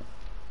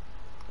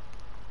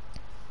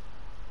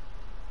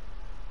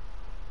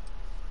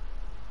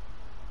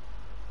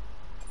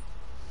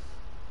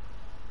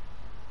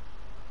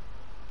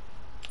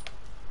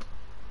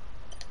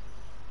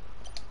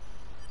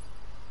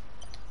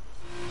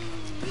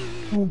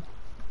 Ooh.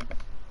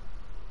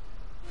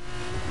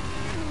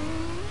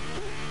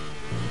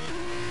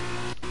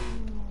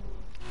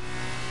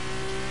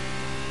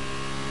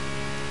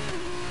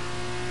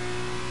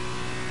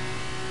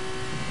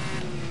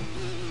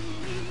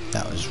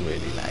 That was really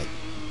late.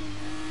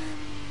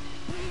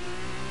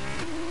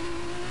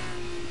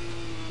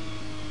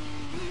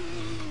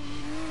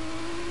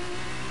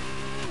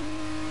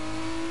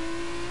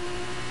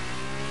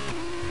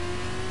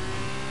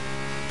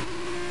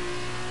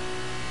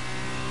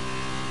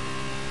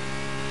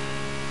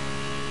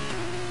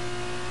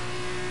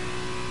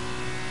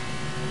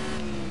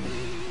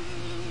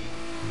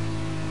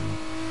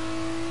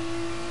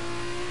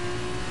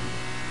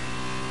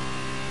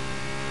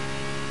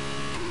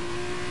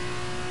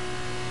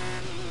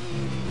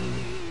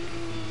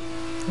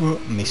 Oh,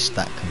 missed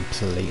that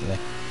completely.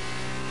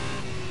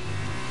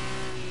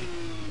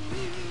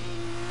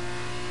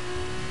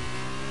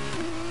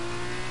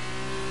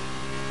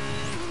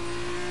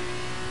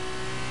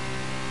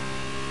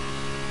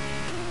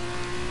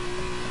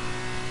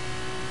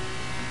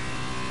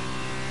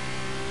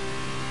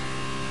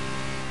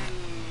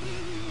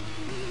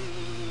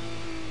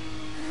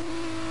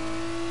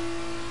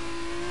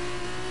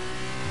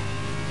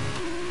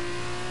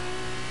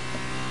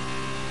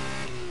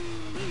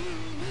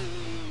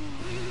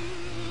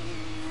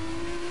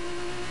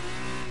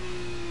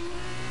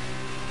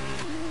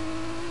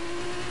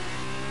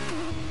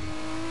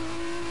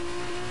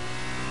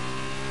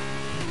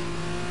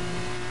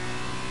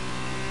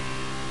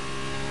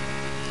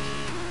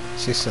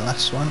 Is this the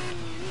last one?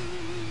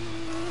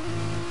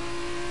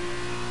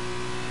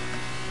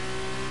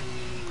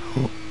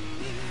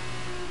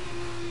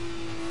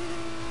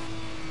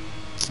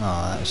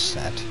 Oh, that was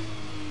sad.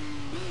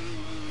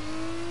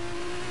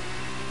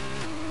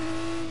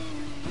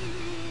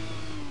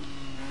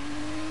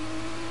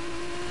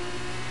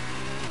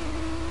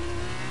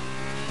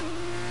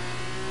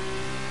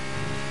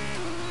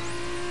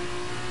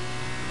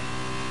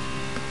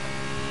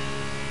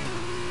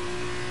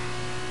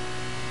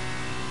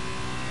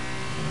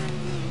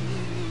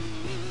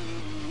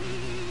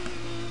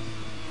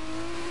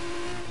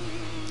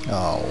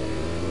 Oh.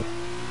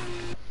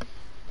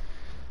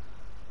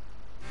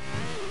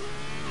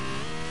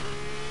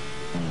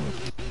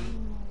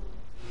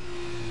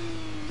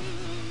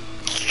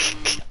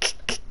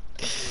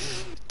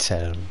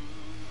 Terrible.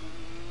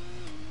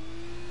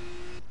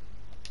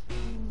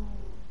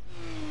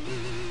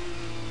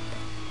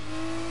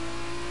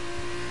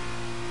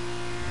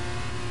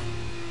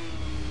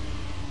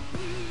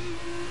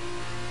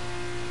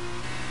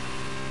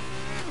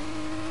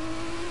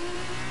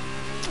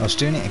 I was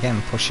doing it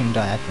again, pushing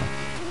diagonal.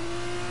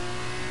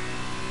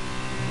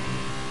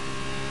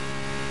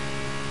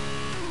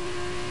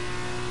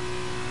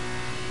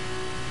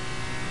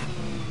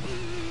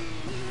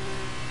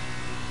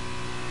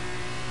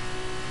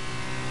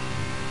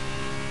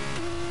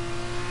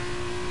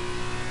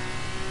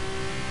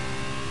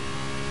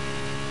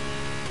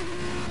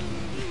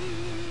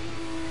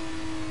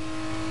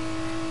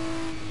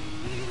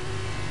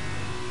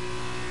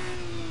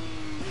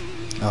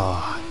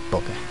 Oh,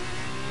 bugger.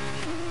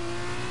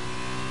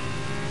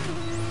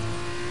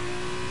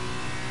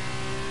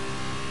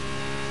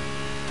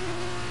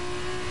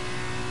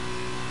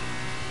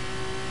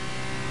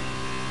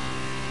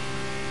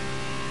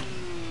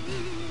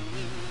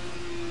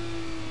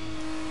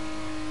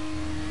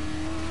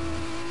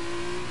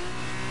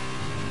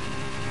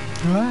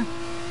 Right.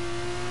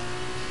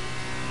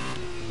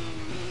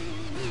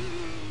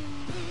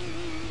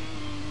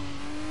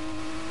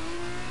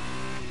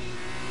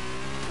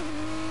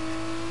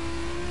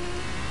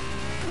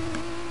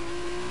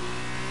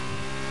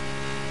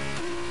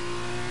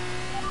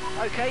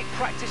 Okay,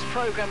 practice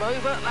program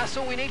over. That's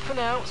all we need for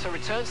now, so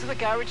return to the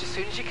garage as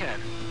soon as you can.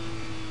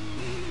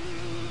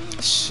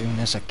 As soon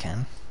as I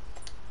can.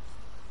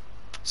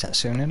 Is that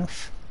soon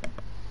enough?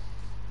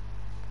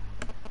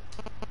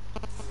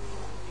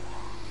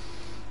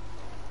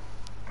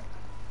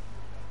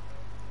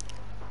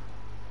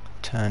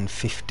 Turn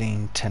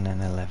 15, 10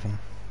 and 11.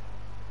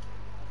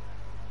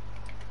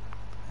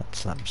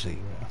 That's lap 0.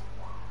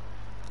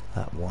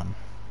 That 1.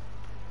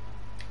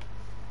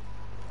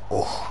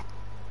 Oh!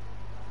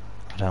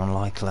 I don't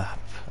like lap.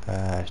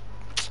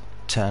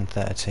 Turn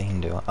 13,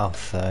 do I? Oh,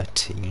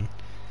 13.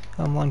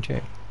 Oh, mind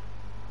you.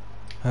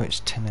 Oh,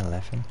 it's 10,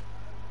 11.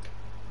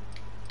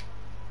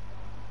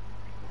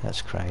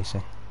 That's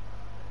crazy.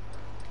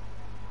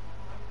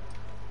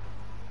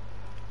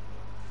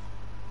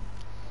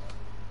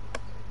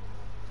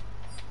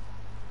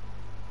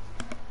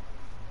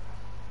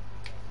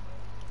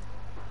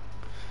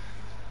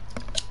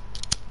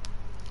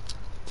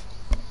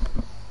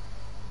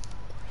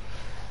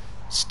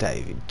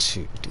 David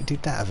too.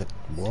 Did that have a...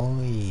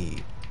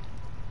 Why?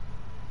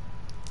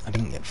 I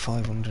didn't get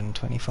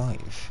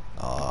 525.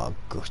 Oh,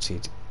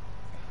 gutted.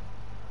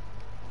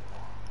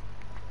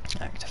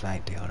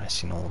 Activate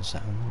DRS in all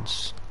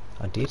zones.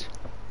 I did.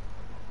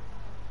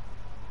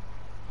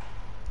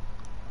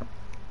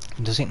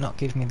 Does it not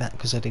give me that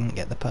because I didn't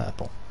get the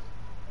purple?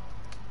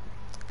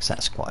 Because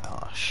that's quite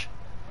harsh.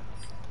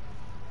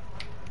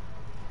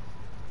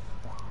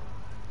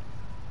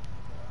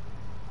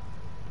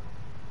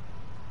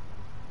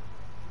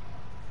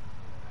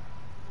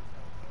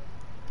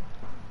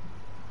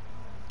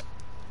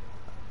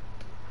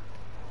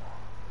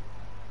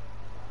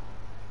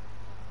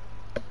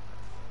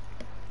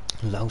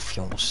 Low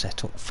fuel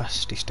setup,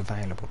 fastest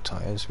available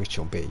tyres, which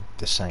will be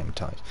the same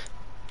tyres.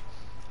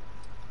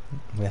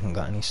 We haven't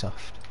got any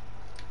soft.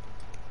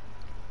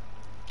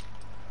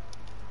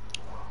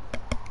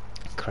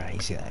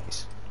 Crazy that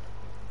is.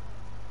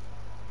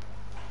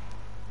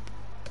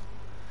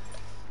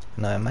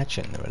 And I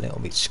imagine they're a little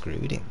bit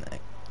screwed in there.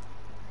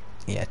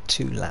 Yeah,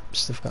 2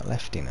 laps they've got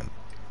left in them.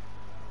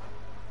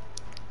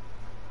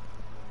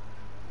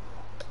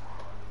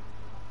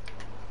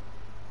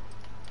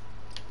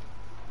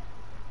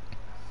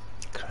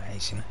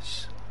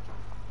 Craziness.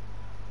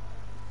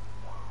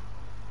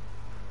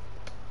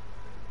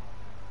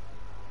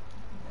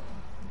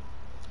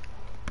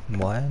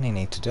 Well, I only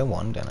need to do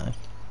 1, don't I?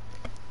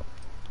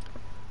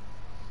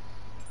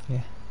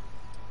 Yeah.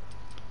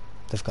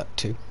 They've got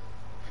 2.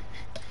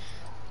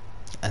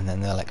 And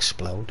then they'll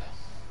explode.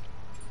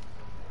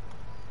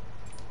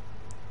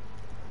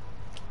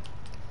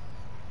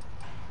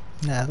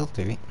 Nah, they'll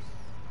do it.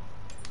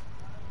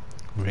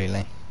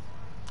 Really?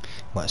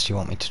 What, so you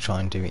want me to try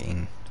and do it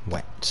in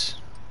wet?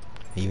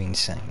 Are you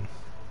insane?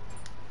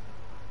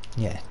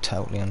 Yeah,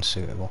 totally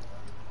unsuitable.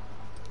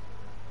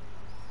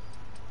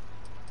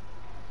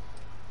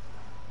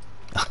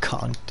 I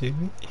can't do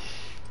it.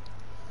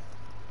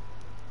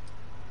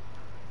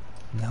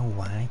 No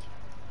way.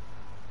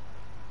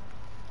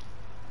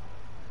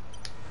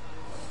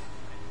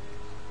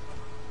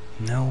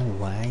 No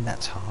way,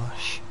 that's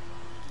harsh.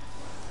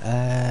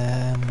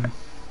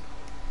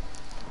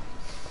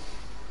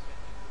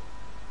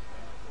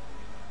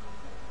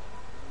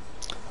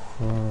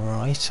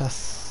 Right, I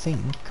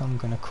think I'm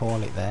gonna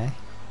call it there.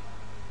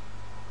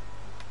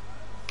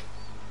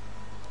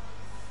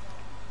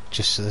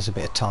 Just so there's a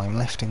bit of time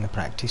left in the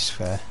practice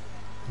for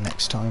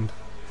next time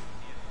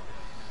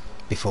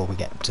before we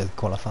get to the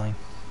qualifying.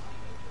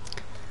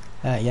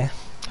 Yeah,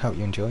 hope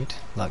you enjoyed.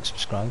 Like,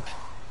 subscribe.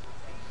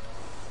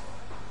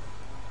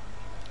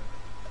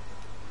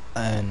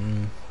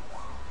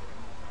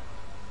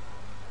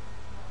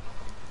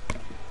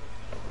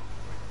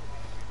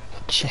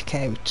 Check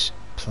out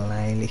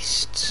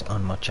playlists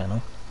on my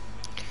channel.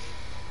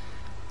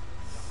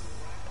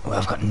 Well,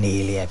 I've got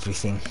nearly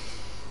everything.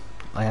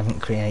 I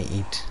haven't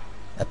created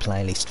a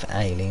playlist for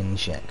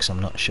Aliens yet because I'm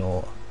not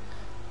sure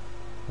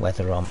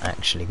whether I'm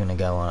actually going to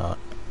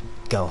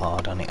go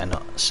hard on it or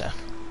not. So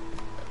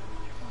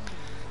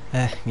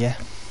yeah,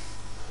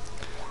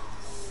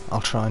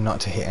 I'll try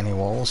not to hit any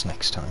walls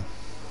next time.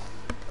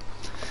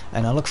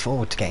 And I look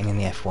forward to getting in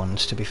the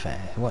F1s, to be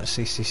fair. What's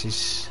this? This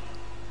is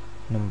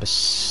number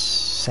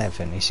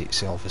 7, is it,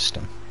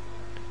 Silverstone?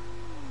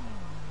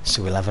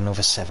 So we'll have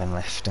another 7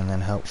 left, and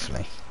then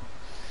hopefully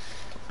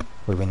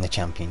we win the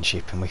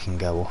championship and we can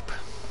go up.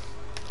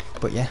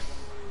 But yeah,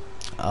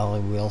 I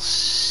will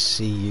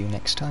see you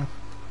next time.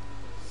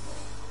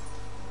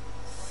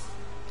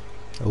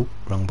 Oh,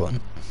 wrong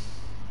button.